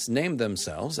Danes named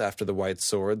themselves after the white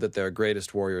sword that their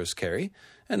greatest warriors carry,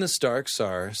 and the Starks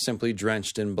are simply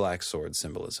drenched in black sword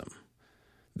symbolism.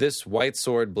 This white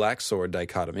sword, black sword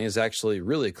dichotomy is actually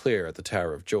really clear at the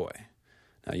Tower of Joy.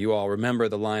 Now, you all remember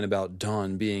the line about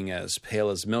dawn being as pale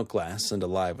as milk glass and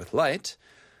alive with light,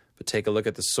 but take a look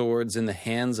at the swords in the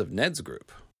hands of Ned's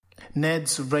group.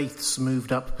 Ned's wraiths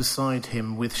moved up beside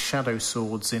him with shadow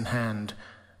swords in hand.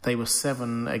 They were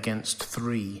 7 against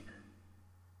 3.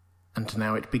 "And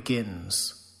now it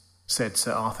begins," said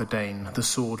Sir Arthur Dayne, the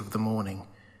sword of the morning.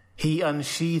 He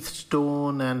unsheathed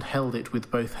Dawn and held it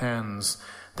with both hands.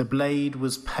 The blade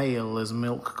was pale as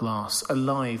milk glass,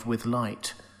 alive with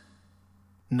light.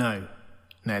 "No,"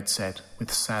 Ned said,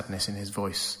 with sadness in his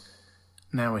voice.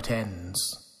 "Now it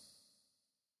ends."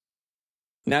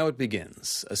 Now it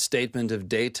begins, a statement of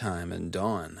daytime and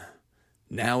dawn.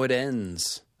 Now it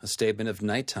ends, a statement of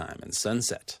nighttime and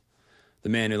sunset. The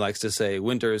man who likes to say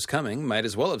winter is coming might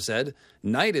as well have said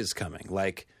night is coming,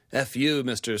 like, "F you,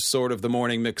 Mr. Sword of the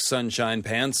Morning McSunshine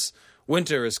Pants.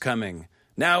 Winter is coming.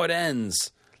 Now it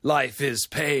ends. Life is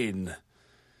pain."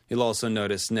 You'll also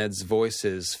notice Ned's voice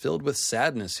is filled with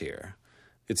sadness here.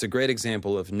 It's a great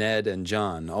example of Ned and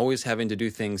Jon always having to do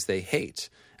things they hate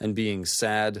and being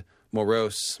sad,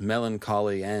 morose,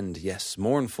 melancholy, and, yes,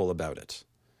 mournful about it.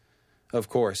 Of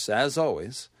course, as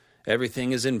always,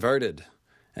 Everything is inverted.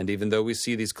 And even though we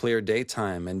see these clear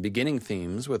daytime and beginning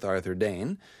themes with Arthur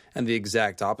Dane, and the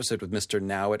exact opposite with Mr.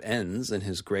 Now It Ends and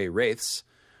his grey wraiths,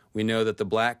 we know that the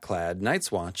black-clad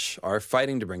Night's Watch are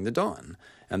fighting to bring the dawn,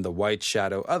 and the white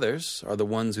shadow others are the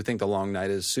ones who think the long night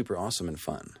is super awesome and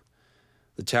fun.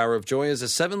 The Tower of Joy is a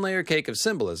 7-layer cake of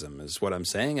symbolism, is what I'm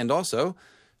saying, and also,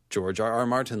 George R.R.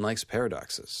 Martin likes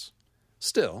paradoxes.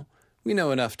 Still, we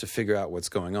know enough to figure out what's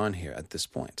going on here at this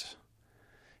point.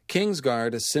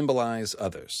 Kingsguard symbolize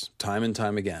others, time and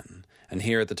time again, and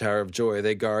here at the Tower of Joy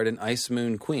they guard an Ice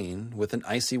Moon Queen with an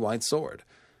icy white sword.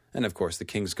 And of course the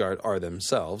Kingsguard are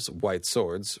themselves white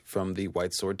swords from the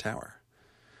White Sword Tower.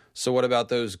 So what about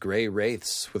those grey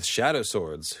wraiths with shadow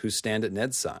swords who stand at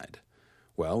Ned's side?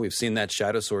 Well, we've seen that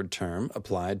shadow sword term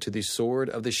applied to the sword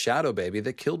of the Shadow Baby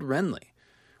that killed Renly,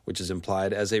 which is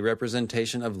implied as a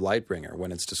representation of Lightbringer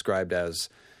when it's described as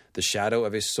the shadow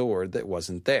of a sword that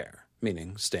wasn't there,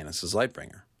 meaning Stannis'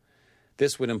 Lightbringer.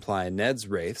 This would imply Ned's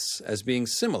wraiths as being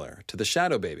similar to the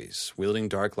Shadow Babies, wielding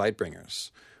dark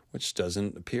Lightbringers, which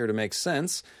doesn't appear to make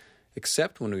sense,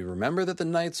 except when we remember that the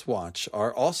Night's Watch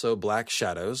are also black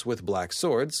shadows with black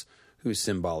swords, who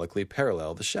symbolically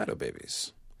parallel the Shadow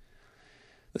Babies.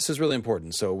 This is really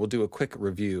important, so we'll do a quick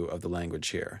review of the language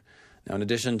here. Now, in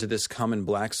addition to this common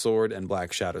black sword and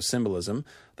black shadow symbolism,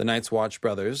 the Night's Watch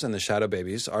brothers and the Shadow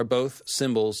Babies are both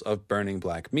symbols of burning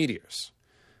black meteors.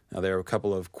 Now, there are a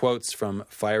couple of quotes from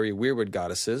fiery weirwood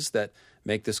goddesses that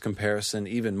make this comparison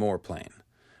even more plain.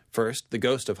 First, the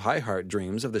ghost of Highheart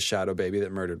dreams of the Shadow Baby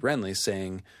that murdered Renly,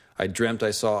 saying, "I dreamt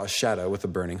I saw a shadow with a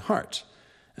burning heart."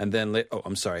 And then,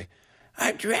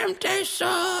 "I dreamt I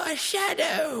saw a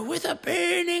shadow with a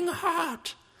burning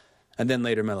heart." And then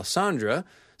later Melisandre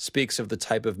speaks of the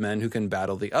type of men who can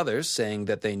battle the others, saying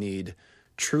that they need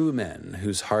true men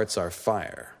whose hearts are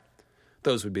fire.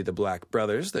 Those would be the Black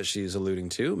brothers that she's alluding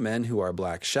to, men who are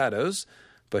black shadows,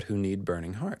 but who need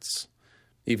burning hearts.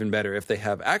 Even better if they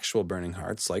have actual burning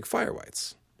hearts like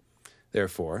Firewights.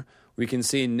 Therefore, we can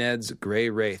see Ned's grey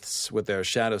wraiths with their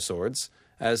shadow swords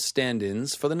as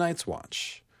stand-ins for the Night's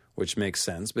Watch, which makes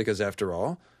sense because, after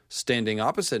all, standing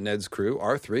opposite Ned's crew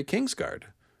are 3 Kingsguard,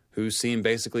 who seem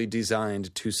basically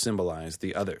designed to symbolize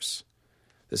the others.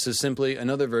 This is simply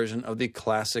another version of the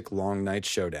classic Long Night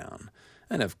Showdown,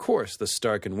 and of course the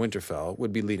Stark and Winterfell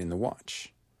would be leading the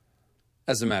watch.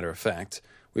 As a matter of fact,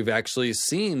 we've actually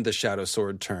seen the Shadow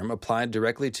Sword term applied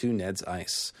directly to Ned's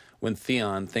ice, when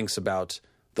Theon thinks about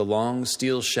the long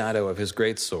steel shadow of his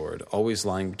greatsword always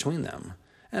lying between them,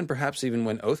 and perhaps even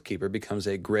when Oathkeeper becomes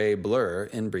a grey blur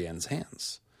in Brienne's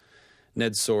hands.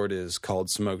 Ned's sword is called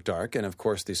Smoke Dark, and of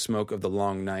course the smoke of the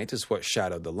long night is what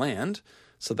shadowed the land,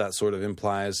 so that sort of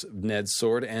implies Ned's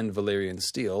sword and Valyrian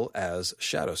steel as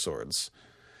shadow swords.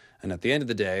 And at the end of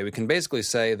the day, we can basically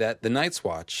say that the Night's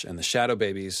Watch and the Shadow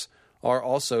Babies are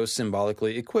also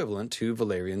symbolically equivalent to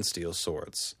Valyrian steel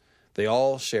swords. They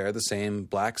all share the same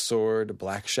black sword,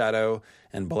 black shadow,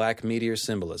 and black meteor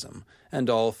symbolism, and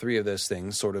all 3 of those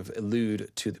things sort of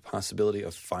allude to the possibility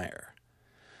of fire.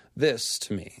 This,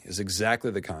 to me, is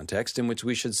exactly the context in which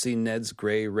we should see Ned's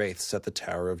grey wraiths at the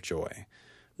Tower of Joy.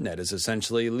 Ned is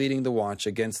essentially leading the watch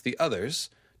against the others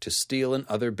to steal an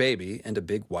other baby and a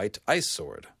big white ice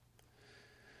sword.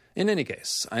 In any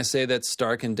case, I say that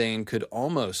Stark and Dane could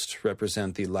almost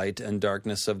represent the light and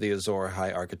darkness of the Azor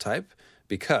Ahai archetype,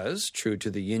 because, true to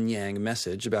the yin-yang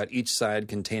message about each side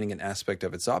containing an aspect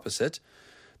of its opposite,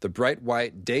 the bright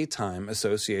white daytime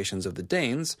associations of the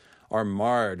Danes are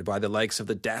marred by the likes of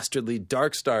the dastardly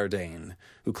Darkstar Dane,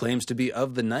 who claims to be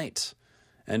of the night,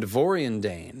 and Vorian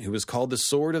Dane, who is called the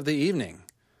Sword of the Evening.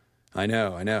 I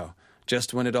know,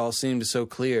 just when it all seemed so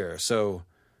clear, so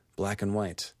black and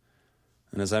white.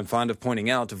 And as I'm fond of pointing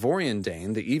out, Vorian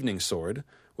Dane, the Evening Sword,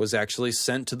 was actually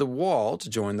sent to the Wall to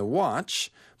join the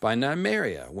Watch by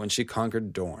Nymeria when she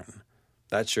conquered Dorne.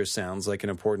 That sure sounds like an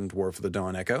important War for the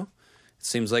Dawn echo. It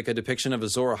seems like a depiction of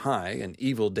Azor Ahai, an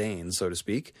evil Dane, so to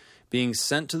speak, being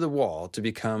sent to the Wall to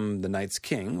become the Night's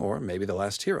King, or maybe the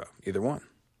last hero, either one.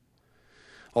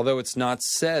 Although it's not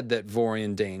said that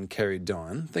Vorian Dane carried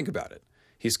Dawn, think about it.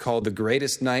 He's called the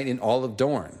greatest knight in all of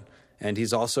Dorne, and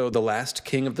he's also the last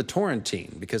king of the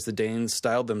Torrentine, because the Danes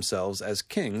styled themselves as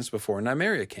kings before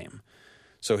Nymeria came.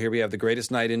 So here we have the greatest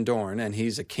knight in Dorne, and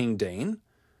he's a King Dane?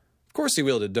 Of course he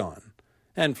wielded Dawn.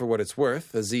 And for what it's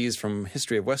worth, Aziz from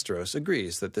History of Westeros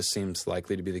agrees that this seems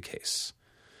likely to be the case.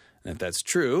 And if that's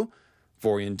true,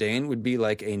 Vorian Dane would be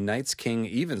like a Night's King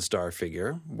Evenstar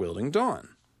figure wielding Dawn,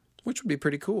 which would be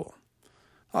pretty cool.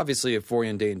 Obviously, if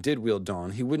Vorian Dane did wield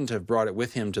Dawn, he wouldn't have brought it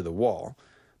with him to the Wall,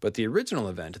 but the original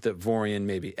event that Vorian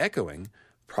may be echoing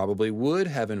probably would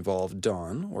have involved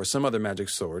Dawn or some other magic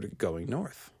sword going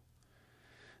north.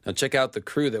 Now check out the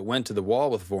crew that went to the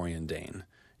wall with Vorian Dane: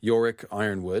 Yorick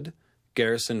Ironwood,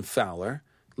 Garrison Fowler,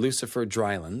 Lucifer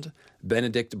Dryland,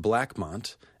 Benedict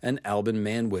Blackmont, and Albin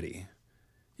Manwoody.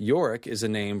 Yorick is a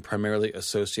name primarily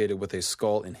associated with a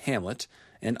skull in Hamlet,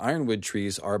 and ironwood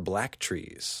trees are black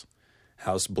trees.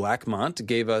 House Blackmont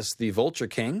gave us the Vulture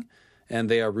King, and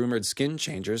they are rumored skin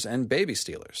changers and baby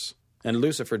stealers. And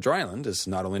Lucifer Dryland is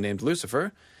not only named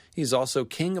Lucifer, he's also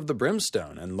King of the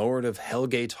Brimstone and Lord of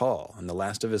Hellgate Hall, and the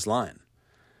last of his line.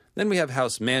 Then we have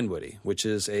House Manwoody, which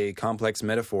is a complex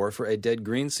metaphor for a dead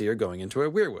greenseer going into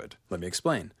a weirwood. Let me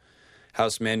explain.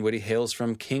 House Manwoody hails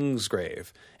from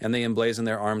Kingsgrave, and they emblazon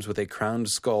their arms with a crowned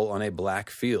skull on a black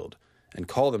field, and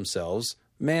call themselves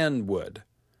Manwood.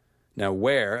 Now,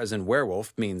 were, as in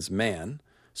werewolf, means man,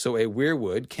 so a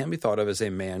weirwood can be thought of as a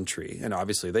man tree, and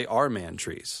obviously they are man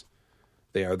trees.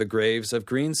 They are the graves of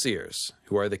greenseers,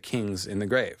 who are the kings in the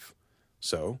grave.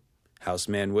 So, House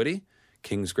Manwoody,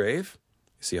 Kingsgrave,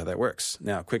 you see how that works.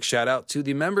 Now, quick shout out to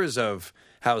the members of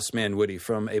House Manwoody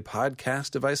from a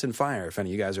podcast of Ice and Fire, if any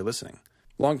of you guys are listening.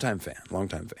 Longtime fan.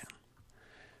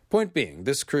 Point being,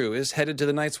 this crew is headed to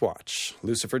the Night's Watch: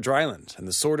 Lucifer Dryland, and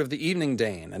the Sword of the Evening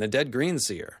Dane, and a dead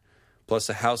greenseer, plus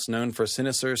a house known for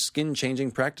sinister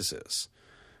skin-changing practices.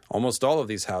 Almost all of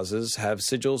these houses have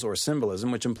sigils or symbolism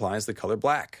which implies the color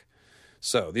black.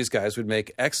 So, these guys would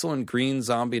make excellent green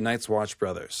zombie Night's Watch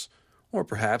brothers. Or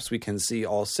perhaps we can see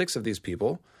all 6 of these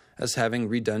people as having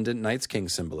redundant Night's King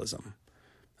symbolism.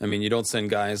 I mean, you don't send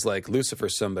guys like Lucifer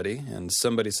somebody and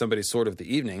somebody Sword of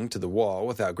the Evening to the wall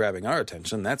without grabbing our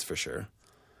attention, that's for sure.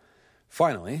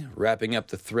 Finally, wrapping up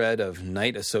the thread of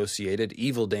night-associated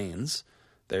evil Danes,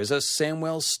 there's a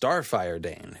Samwell Starfire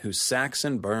Dane who sacks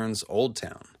and burns Old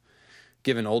Town.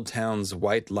 Given Old Town's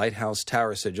white lighthouse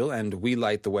tower sigil and We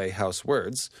Light the Way house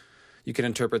words, you can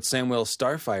interpret Samwell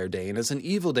Starfire Dane as an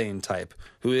evil Dane type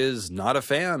who is not a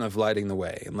fan of lighting the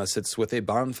way unless it's with a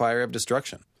bonfire of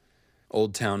destruction.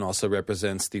 Old Town also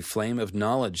represents the flame of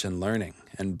knowledge and learning,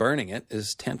 and burning it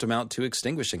is tantamount to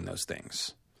extinguishing those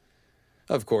things.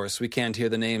 Of course, we can't hear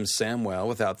the name Samwell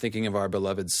without thinking of our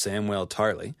beloved Samwell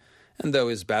Tarly, and though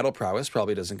his battle prowess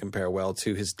probably doesn't compare well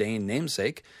to his Dane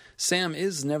namesake, Sam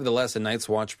is nevertheless a Night's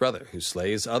Watch brother who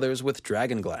slays others with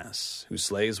dragonglass, who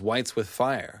slays wights with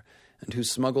fire, and who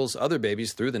smuggles other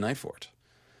babies through the Night Fort.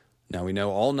 Now we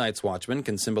know all Night's Watchmen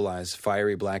can symbolize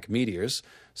fiery black meteors,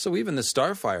 so even the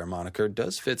Starfire moniker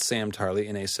does fit Sam Tarly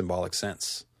in a symbolic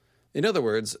sense. In other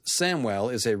words,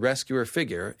 Samwell is a rescuer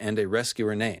figure and a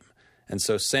rescuer name, and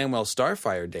so Samwell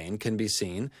Starfire Dane can be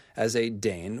seen as a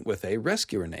Dane with a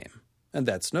rescuer name. And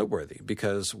that's noteworthy,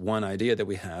 because one idea that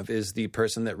we have is the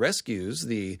person that rescues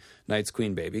the Night's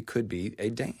Queen baby could be a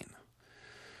Dane.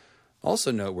 Also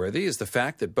noteworthy is the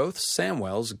fact that both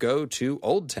Samwells go to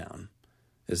Old Town.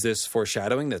 Is this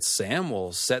foreshadowing that Sam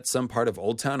will set some part of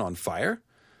Old Town on fire?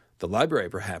 The library,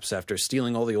 perhaps, after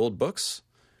stealing all the old books?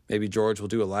 Maybe George will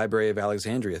do a Library of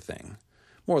Alexandria thing.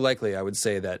 More likely, I would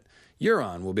say that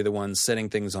Euron will be the one setting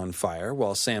things on fire,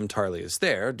 while Sam Tarly is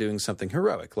there doing something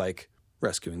heroic, like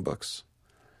rescuing books.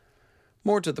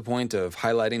 More to the point of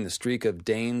highlighting the streak of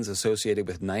Danes associated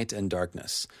with night and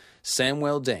darkness,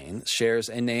 Samwell Dane shares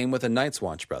a name with a Night's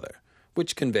Watch brother,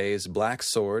 which conveys black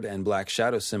sword and black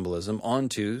shadow symbolism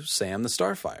onto Sam the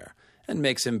Starfire, and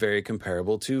makes him very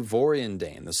comparable to Vorian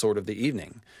Dane, the Sword of the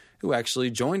Evening, who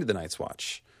actually joined the Night's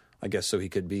Watch, I guess so he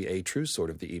could be a true Sword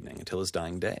of the Evening until his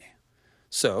dying day.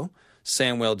 So,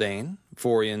 Samwell Dane,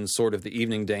 Vorian Sword of the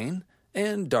Evening Dane,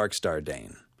 and Darkstar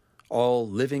Dane, all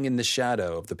living in the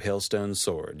shadow of the Palestone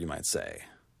Sword, you might say.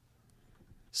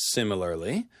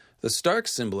 Similarly, the Stark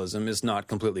symbolism is not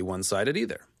completely one-sided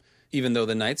either. Even though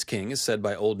the Night's King is said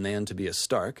by Old Nan to be a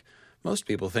Stark, most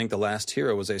people think the last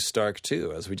hero was a Stark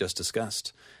too, as we just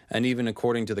discussed. And even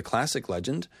according to the classic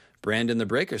legend, Brandon the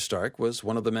Breaker Stark was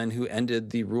one of the men who ended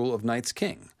the rule of Night's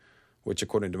King, which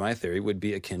according to my theory would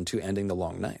be akin to ending the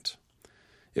Long Night.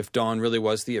 If Dawn really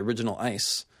was the original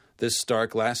ice, this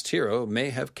Stark last hero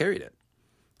may have carried it.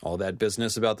 All that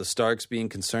business about the Starks being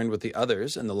concerned with the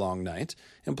others in the Long Night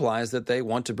implies that they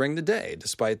want to bring the day,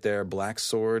 despite their black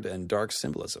sword and dark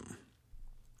symbolism.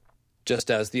 Just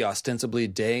as the ostensibly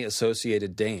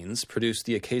day-associated Danes produce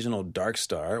the occasional Dark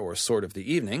Star or Sword of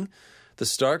the Evening, the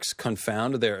Starks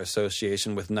confound their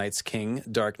association with Night's King,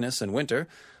 Darkness, and Winter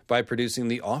by producing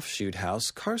the offshoot house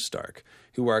Karstark,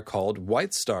 who are called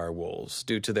White Star Wolves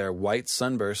due to their white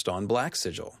sunburst on black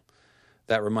sigil.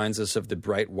 That reminds us of the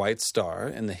bright white star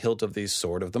in the hilt of the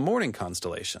Sword of the Morning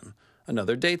constellation,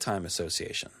 another daytime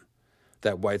association.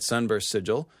 That white sunburst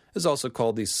sigil is also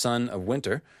called the Sun of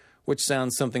Winter, which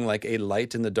sounds something like a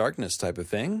light in the darkness type of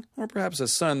thing, or perhaps a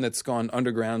sun that's gone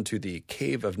underground to the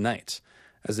Cave of Night,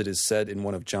 as it is said in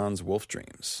one of John's wolf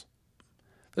dreams.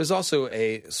 There's also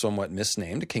a somewhat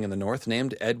misnamed king in the north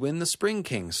named Edwin the Spring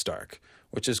King Stark,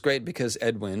 which is great because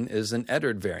Edwin is an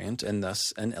Eddard variant and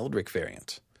thus an Eldric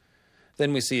variant.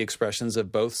 Then we see expressions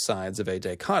of both sides of a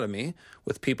dichotomy,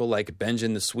 with people like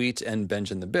Benjen the Sweet and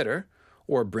Benjen the Bitter,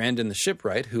 or Brandon the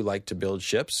Shipwright, who liked to build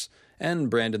ships, and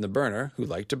Brandon the Burner, who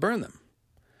liked to burn them.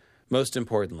 Most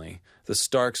importantly, the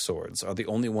Stark swords are the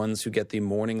only ones who get the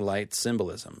morning light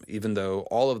symbolism, even though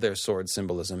all of their sword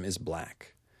symbolism is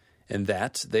black. In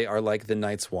that, they are like the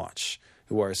Night's Watch,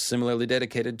 who are similarly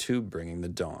dedicated to bringing the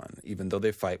dawn, even though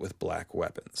they fight with black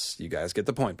weapons. You guys get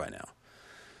the point by now.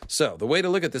 So, the way to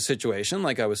look at this situation,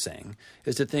 like I was saying,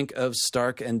 is to think of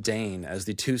Stark and Dane as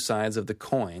the two sides of the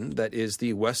coin that is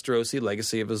the Westerosi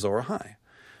legacy of Azor Ahai.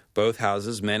 Both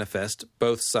houses manifest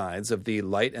both sides of the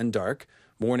light and dark,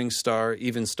 morning star,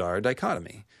 even star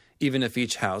dichotomy, even if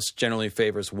each house generally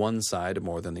favors one side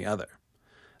more than the other.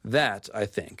 That, I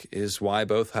think, is why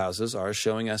both houses are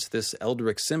showing us this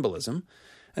Eldric symbolism,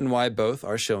 and why both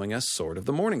are showing us Sword of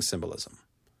the Morning symbolism.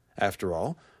 After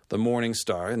all, the morning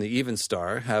star and the even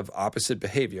star have opposite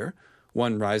behavior,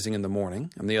 one rising in the morning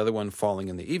and the other one falling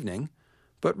in the evening,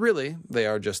 but really they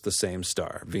are just the same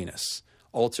star, Venus,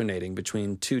 alternating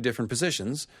between two different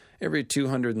positions every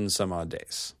 200 and some odd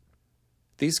days.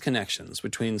 These connections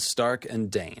between Stark and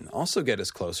Dane also get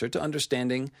us closer to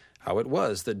understanding how it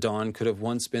was that Dawn could have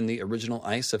once been the original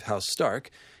ice of House Stark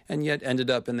and yet ended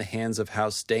up in the hands of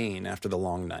House Dane after the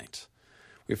Long Night.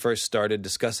 We first started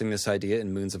discussing this idea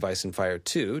in Moons of Ice and Fire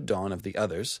 2, Dawn of the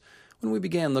Others, when we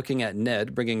began looking at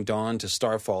Ned bringing Dawn to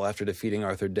Starfall after defeating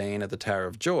Arthur Dayne at the Tower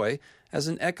of Joy as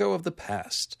an echo of the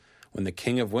past, when the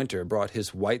King of Winter brought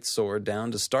his white sword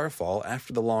down to Starfall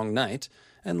after the Long Night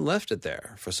and left it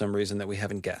there for some reason that we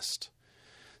haven't guessed.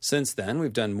 Since then,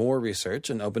 we've done more research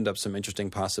and opened up some interesting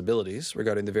possibilities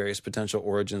regarding the various potential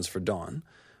origins for Dawn,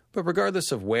 but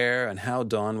regardless of where and how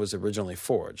Dawn was originally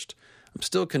forged, I'm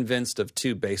still convinced of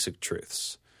two basic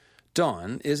truths.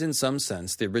 Dawn is in some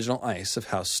sense the original ice of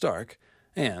House Stark,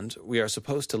 and we are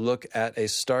supposed to look at a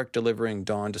Stark delivering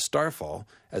Dawn to Starfall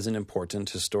as an important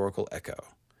historical echo.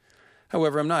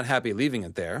 However, I'm not happy leaving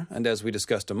it there, and as we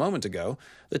discussed a moment ago,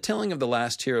 the telling of the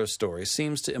last hero's story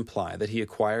seems to imply that he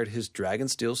acquired his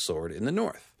Dragonsteel sword in the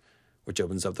north, which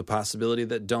opens up the possibility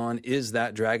that Dawn is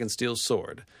that Dragonsteel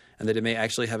sword, and that it may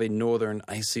actually have a northern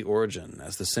icy origin,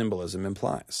 as the symbolism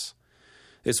implies.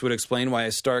 This would explain why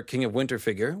a Stark King of Winter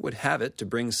figure would have it to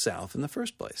bring south in the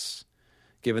first place.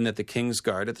 Given that the King's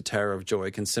Guard at the Tower of Joy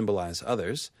can symbolize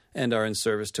others, and are in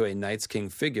service to a Night's King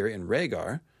figure in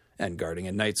Rhaegar, and guarding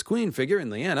a Night's Queen figure in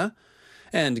Lyanna,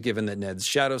 and given that Ned's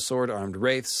Shadow Sword-armed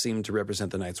wraiths seem to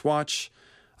represent the Night's Watch,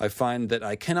 I find that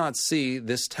I cannot see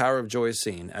this Tower of Joy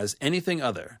scene as anything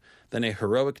other than a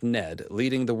heroic Ned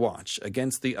leading the Watch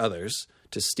against the others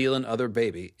to steal an other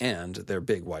baby and their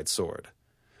big white sword.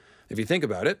 If you think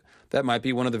about it, that might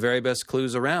be one of the very best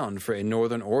clues around for a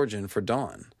northern origin for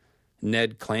Dawn.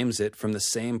 Ned claims it from the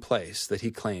same place that he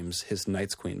claims his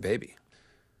Night's Queen baby.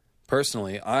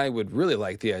 Personally, I would really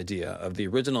like the idea of the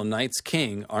original Night's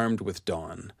King armed with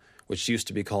Dawn, which used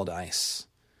to be called Ice.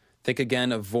 Think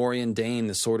again of Vorian Dane,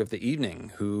 the Sword of the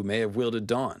Evening, who may have wielded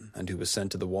Dawn and who was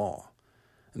sent to the Wall.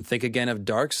 And think again of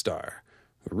Darkstar,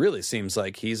 who really seems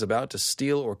like he's about to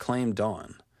steal or claim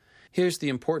Dawn. Here's the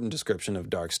important description of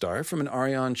Darkstar from an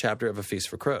Arion chapter of A Feast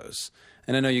for Crows.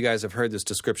 And I know you guys have heard this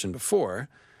description before,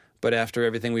 but after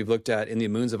everything we've looked at in the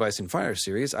Moons of Ice and Fire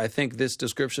series, I think this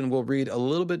description will read a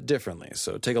little bit differently,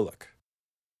 so take a look.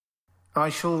 I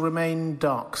shall remain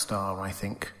Darkstar, I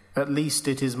think. At least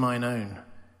it is mine own.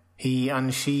 He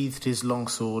unsheathed his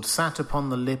longsword, sat upon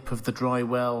the lip of the dry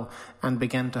well, and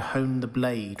began to hone the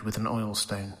blade with an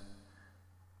oilstone.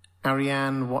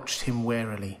 Arianne watched him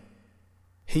warily.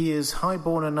 He is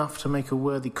high-born enough to make a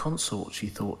worthy consort, she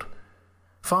thought.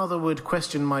 Father would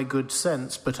question my good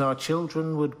sense, but our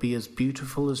children would be as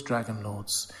beautiful as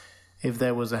dragonlords. If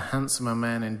there was a handsomer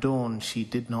man in Dorne, she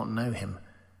did not know him.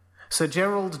 Sir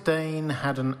Gerald Dane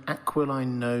had an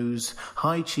aquiline nose,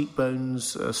 high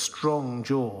cheekbones, a strong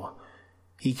jaw.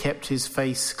 He kept his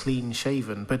face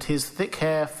clean-shaven, but his thick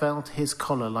hair fell to his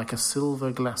collar like a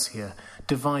silver glacier,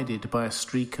 divided by a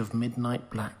streak of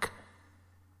midnight black.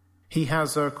 He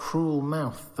has a cruel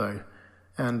mouth, though,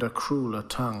 and a crueler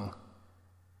tongue.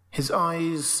 His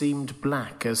eyes seemed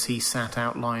black as he sat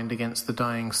outlined against the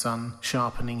dying sun,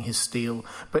 sharpening his steel,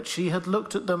 but she had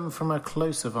looked at them from a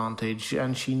closer vantage,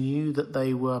 and she knew that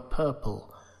they were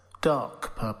purple,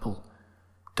 dark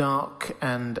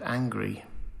and angry.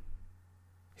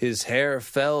 His hair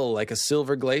fell like a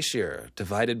silver glacier,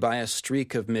 divided by a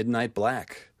streak of midnight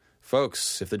black.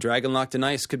 Folks, if the dragon locked in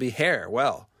ice could be hair,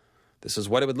 well, this is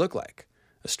what it would look like.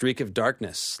 A streak of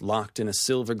darkness locked in a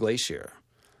silver glacier.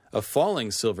 A falling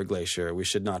silver glacier, we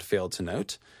should not fail to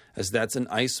note, as that's an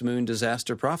ice moon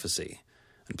disaster prophecy.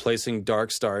 And placing Dark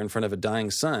Star in front of a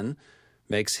dying sun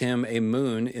makes him a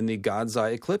moon in the God's Eye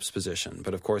eclipse position.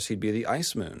 But of course he'd be the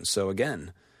ice moon. So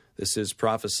again, this is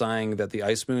prophesying that the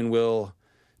ice moon will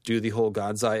do the whole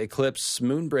God's Eye eclipse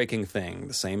moon-breaking thing,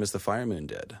 the same as the fire moon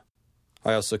did.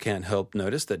 I also can't help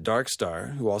notice that Dark Star,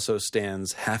 who also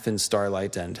stands half in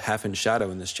starlight and half in shadow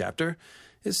in this chapter,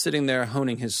 is sitting there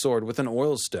honing his sword with an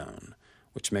oil stone,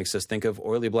 which makes us think of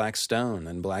oily black stone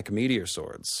and black meteor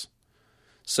swords.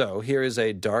 So here is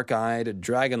a dark-eyed,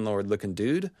 dragon lord-looking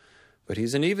dude, but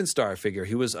he's an even star figure.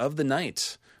 He was of the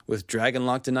night, with dragon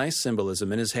locked in ice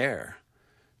symbolism in his hair.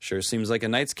 Sure seems like a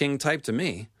Night's King type to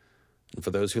me. And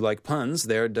for those who like puns,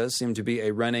 there does seem to be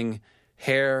a running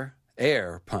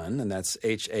hair-air pun, and that's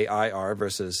H-A-I-R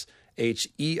versus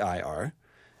H-E-I-R.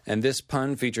 And this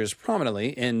pun features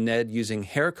prominently in Ned using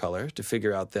hair color to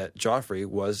figure out that Joffrey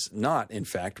was not, in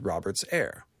fact, Robert's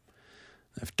heir.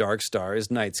 If Dark Star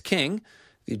is Night's King,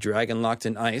 the dragon locked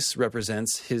in ice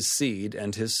represents his seed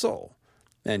and his soul,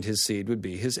 and his seed would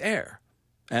be his heir.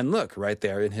 And look, right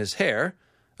there in his hair,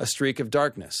 a streak of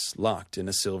darkness locked in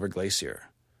a silver glacier.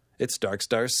 It's Dark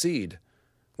Star's seed,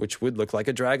 which would look like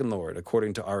a dragon lord,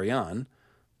 according to Arianne,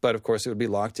 but of course it would be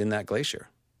locked in that glacier.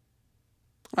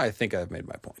 I think I've made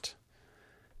my point.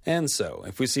 And so,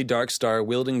 if we see Dark Star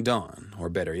wielding Dawn, or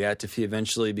better yet, if he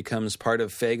eventually becomes part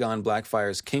of Fagon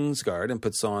Blackfire's Kingsguard and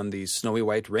puts on the snowy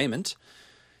white raiment,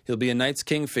 he'll be a Night's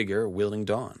King figure wielding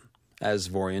Dawn, as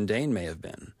Vorian Dane may have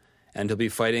been, and he'll be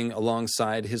fighting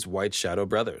alongside his White Shadow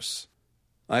brothers.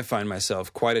 I find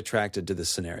myself quite attracted to this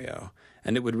scenario,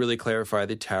 and it would really clarify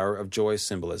the Tower of Joy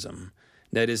symbolism.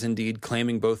 Ned is indeed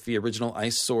claiming both the original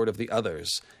ice sword of the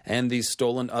others and the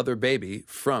stolen other baby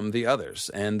from the others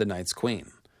and the Night's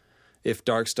Queen. If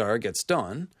Dark Star gets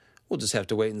Dawn, we'll just have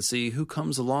to wait and see who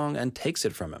comes along and takes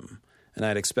it from him, and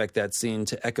I'd expect that scene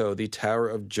to echo the Tower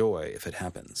of Joy if it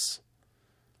happens.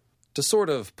 To sort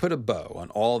of put a bow on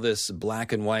all this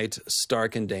black and white,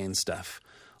 Stark and Dane stuff,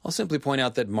 I'll simply point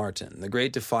out that Martin, the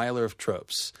great defiler of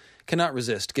tropes, cannot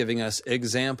resist giving us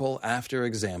example after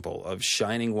example of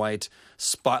shining white,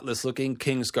 spotless-looking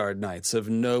Kingsguard knights of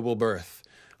noble birth,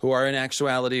 who are in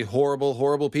actuality horrible,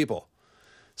 horrible people.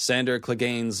 Sandor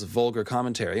Clegane's vulgar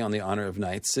commentary on the honor of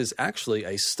knights is actually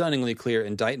a stunningly clear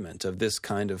indictment of this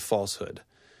kind of falsehood.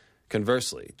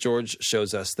 Conversely, George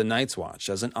shows us the Night's Watch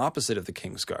as an opposite of the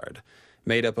Kingsguard,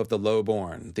 made up of the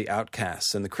low-born, the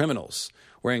outcasts, and the criminals,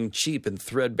 wearing cheap and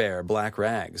threadbare black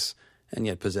rags, and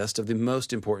yet possessed of the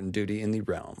most important duty in the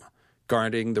realm,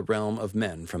 guarding the realm of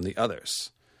men from the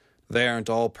others. They aren't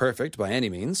all perfect by any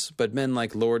means, but men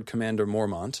like Lord Commander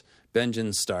Mormont,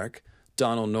 Benjen Stark,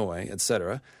 Donal Noy,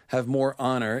 etc., have more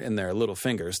honor in their little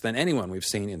fingers than anyone we've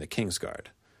seen in the Kingsguard.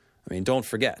 I mean, don't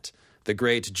forget, the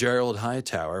great Gerald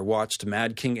Hightower watched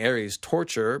Mad King Aerys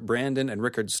torture Brandon and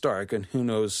Rickard Stark and who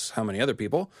knows how many other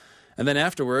people, and then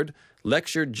afterward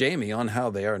lectured Jaime on how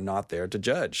they are not there to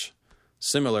judge.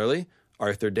 Similarly,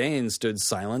 Arthur Dane stood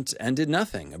silent and did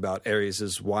nothing about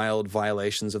Aerys' wild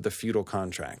violations of the feudal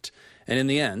contract, and in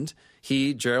the end,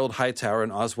 he, Gerald Hightower,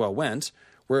 and Oswell Went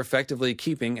were effectively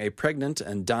keeping a pregnant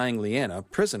and dying Lyanna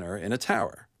prisoner in a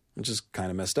tower, which is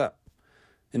kind of messed up.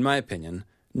 In my opinion,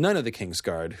 none of the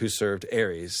Kingsguard who served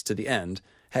Aerys to the end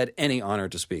had any honor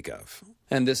to speak of.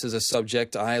 And this is a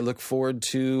subject I look forward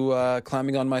to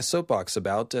climbing on my soapbox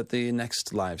about at the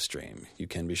next live stream, you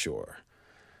can be sure.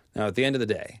 Now, at the end of the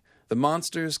day, the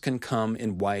monsters can come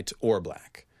in white or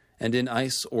black, and in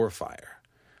ice or fire.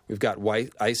 We've got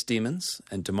white ice demons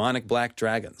and demonic black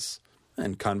dragons.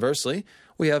 And conversely,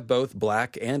 we have both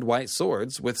black and white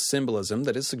swords with symbolism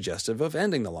that is suggestive of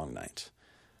ending the long night.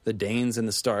 The Danes and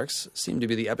the Starks seem to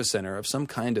be the epicenter of some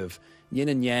kind of yin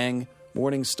and yang,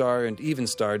 morning star and even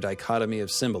star dichotomy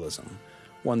of symbolism,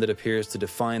 one that appears to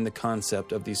define the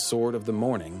concept of the Sword of the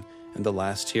Morning and the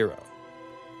Last Hero.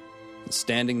 And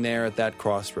standing there at that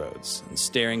crossroads and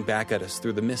staring back at us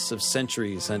through the mists of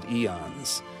centuries and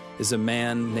eons is a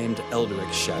man named Eldrick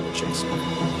Shadowchaser.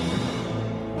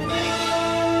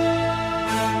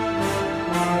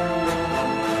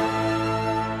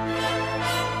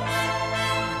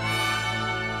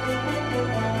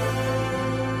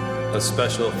 A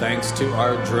special thanks to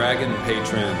our dragon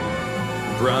patron,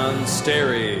 Bronn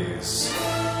Staries,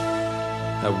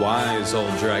 a wise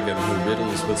old dragon who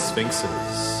riddles with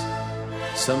sphinxes.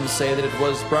 Some say that it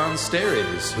was Bronn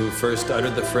Staries who first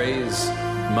uttered the phrase,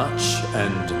 much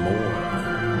and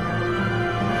more.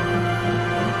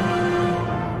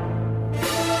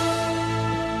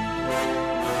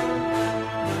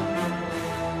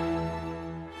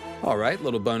 All right,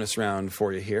 little bonus round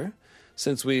for you here.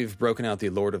 Since we've broken out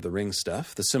the Lord of the Rings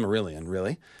stuff, the Silmarillion,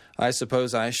 really, I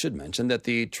suppose I should mention that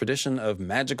the tradition of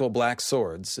magical black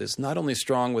swords is not only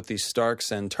strong with the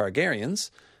Starks and Targaryens,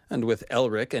 and with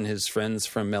Elric and his friends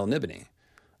from Melniboné.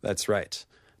 That's right.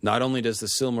 Not only does the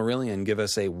Silmarillion give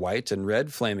us a white and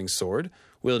red flaming sword,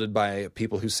 wielded by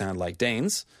people who sound like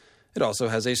Danes, it also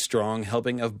has a strong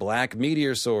helping of black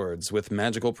meteor swords with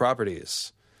magical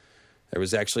properties. There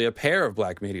was actually a pair of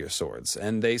black meteor swords,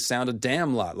 and they sound a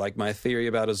damn lot like my theory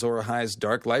about Azor Ahai's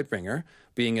Dark Lightbringer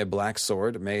being a black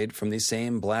sword made from the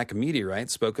same black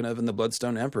meteorite spoken of in the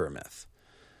Bloodstone Emperor myth.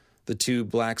 The two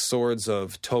black swords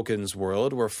of Tolkien's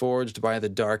world were forged by the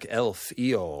dark elf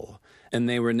Eol, and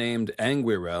they were named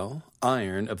Angwirel,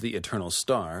 Iron of the Eternal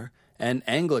Star, and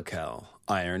Anglakel,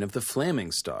 Iron of the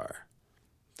Flaming Star.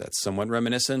 That's somewhat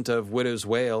reminiscent of Widow's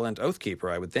Wail and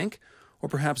Oathkeeper, I would think, or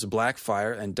perhaps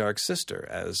Blackfire and Dark Sister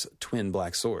as twin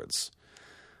black swords.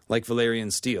 Like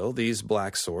Valyrian steel, these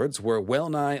black swords were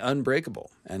well-nigh unbreakable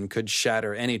and could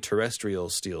shatter any terrestrial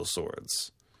steel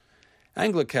swords.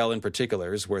 Anglakel in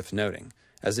particular is worth noting,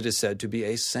 as it is said to be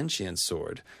a sentient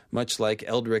sword, much like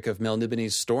Eldric of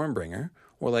Melniboné's Stormbringer,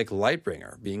 or like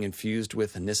Lightbringer being infused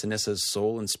with Nissa-Nissa's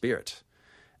soul and spirit.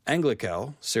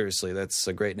 Anglakel, seriously, that's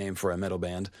a great name for a metal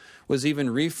band, was even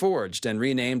reforged and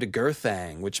renamed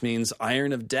Gurthang, which means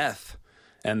Iron of Death,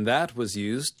 and that was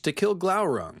used to kill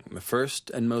Glaurung, the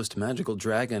first and most magical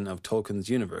dragon of Tolkien's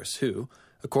universe, who,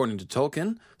 according to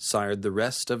Tolkien, sired the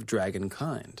rest of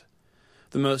dragonkind.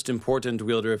 The most important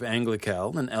wielder of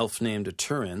Anglakel, an elf named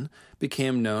Turin,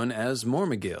 became known as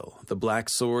Mormegil, the Black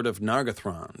Sword of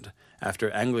Nargothrond, after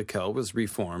Anglakel was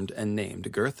reformed and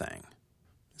named Gurthang.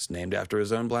 It's named after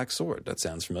his own black sword. That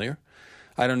sounds familiar.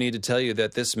 I don't need to tell you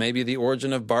that this may be the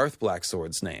origin of Barth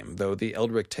Blacksword's name, though the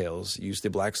Eldric tales use the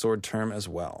black sword term as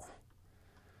well.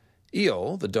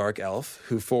 Eol, the dark elf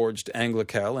who forged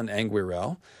Anglakel and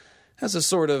Angwirel, has a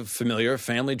sort of familiar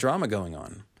family drama going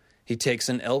on. He takes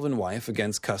an elven wife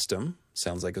against custom,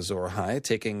 sounds like Azor Ahai,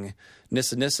 taking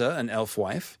Nissa-Nissa, an elf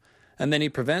wife, and then he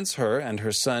prevents her and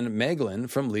her son Maeglin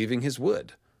from leaving his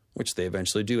wood, which they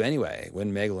eventually do anyway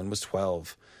when Maeglin was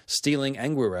 12, stealing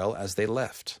Angwirel as they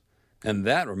left. And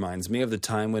that reminds me of the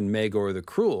time when Maegor the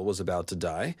Cruel was about to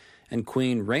die, and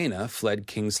Queen Rhaena fled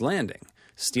King's Landing,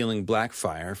 stealing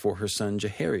Blackfire for her son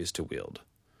Jaehaerys to wield.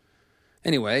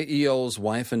 Anyway, Eol's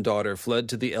wife and daughter fled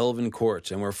to the elven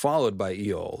court and were followed by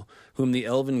Eol, whom the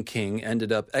elven king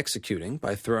ended up executing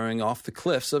by throwing off the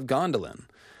cliffs of Gondolin,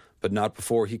 but not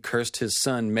before he cursed his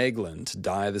son Maeglin to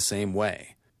die the same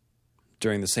way.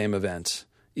 During the same event,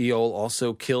 Eol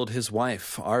also killed his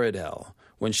wife, Aridel,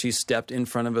 when she stepped in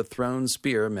front of a thrown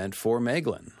spear meant for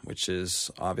Maeglin, which is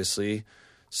obviously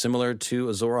similar to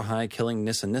Azor Ahai killing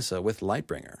Nissa-Nissa with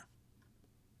Lightbringer.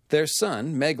 Their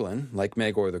son, Maeglin, like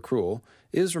Maegor the Cruel,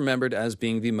 is remembered as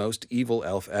being the most evil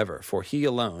elf ever, for he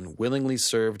alone willingly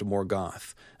served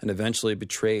Morgoth and eventually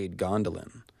betrayed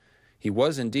Gondolin. He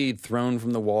was indeed thrown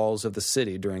from the walls of the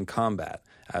city during combat,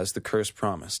 as the curse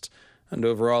promised, and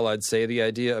overall I'd say the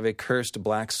idea of a cursed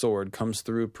black sword comes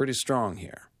through pretty strong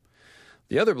here.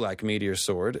 The other black meteor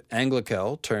sword,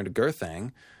 Anglakel turned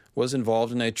Gurthang, was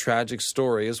involved in a tragic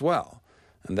story as well,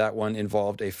 and that one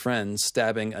involved a friend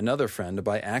stabbing another friend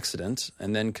by accident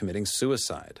and then committing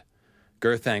suicide.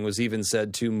 Gurthang was even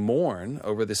said to mourn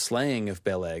over the slaying of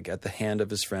Beleg at the hand of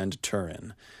his friend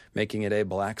Turin, making it a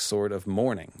black sword of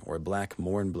mourning, or black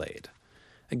mournblade.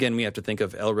 Again, we have to think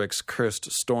of Elric's cursed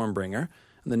Stormbringer,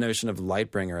 and the notion of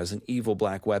Lightbringer as an evil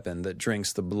black weapon that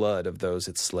drinks the blood of those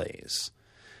it slays.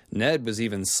 Ned was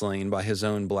even slain by his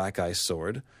own black ice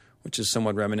sword, which is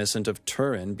somewhat reminiscent of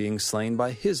Turin being slain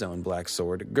by his own black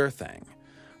sword, Gurthang,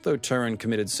 though Turin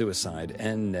committed suicide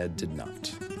and Ned did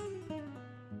not.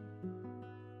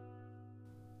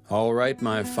 All right,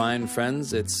 my fine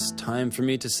friends, it's time for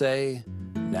me to say,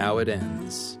 now it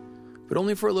ends. But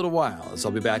only for a little while, as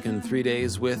I'll be back in 3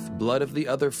 days with Blood of the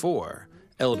Other Four,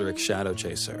 Eldric Shadow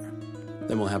Chaser.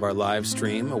 Then we'll have our live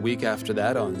stream a week after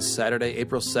that on Saturday,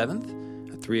 April 7th,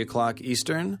 3 o'clock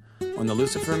Eastern on the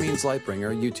Lucifer Means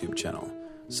Lightbringer YouTube channel.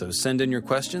 So send in your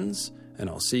questions,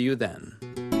 and I'll see you then.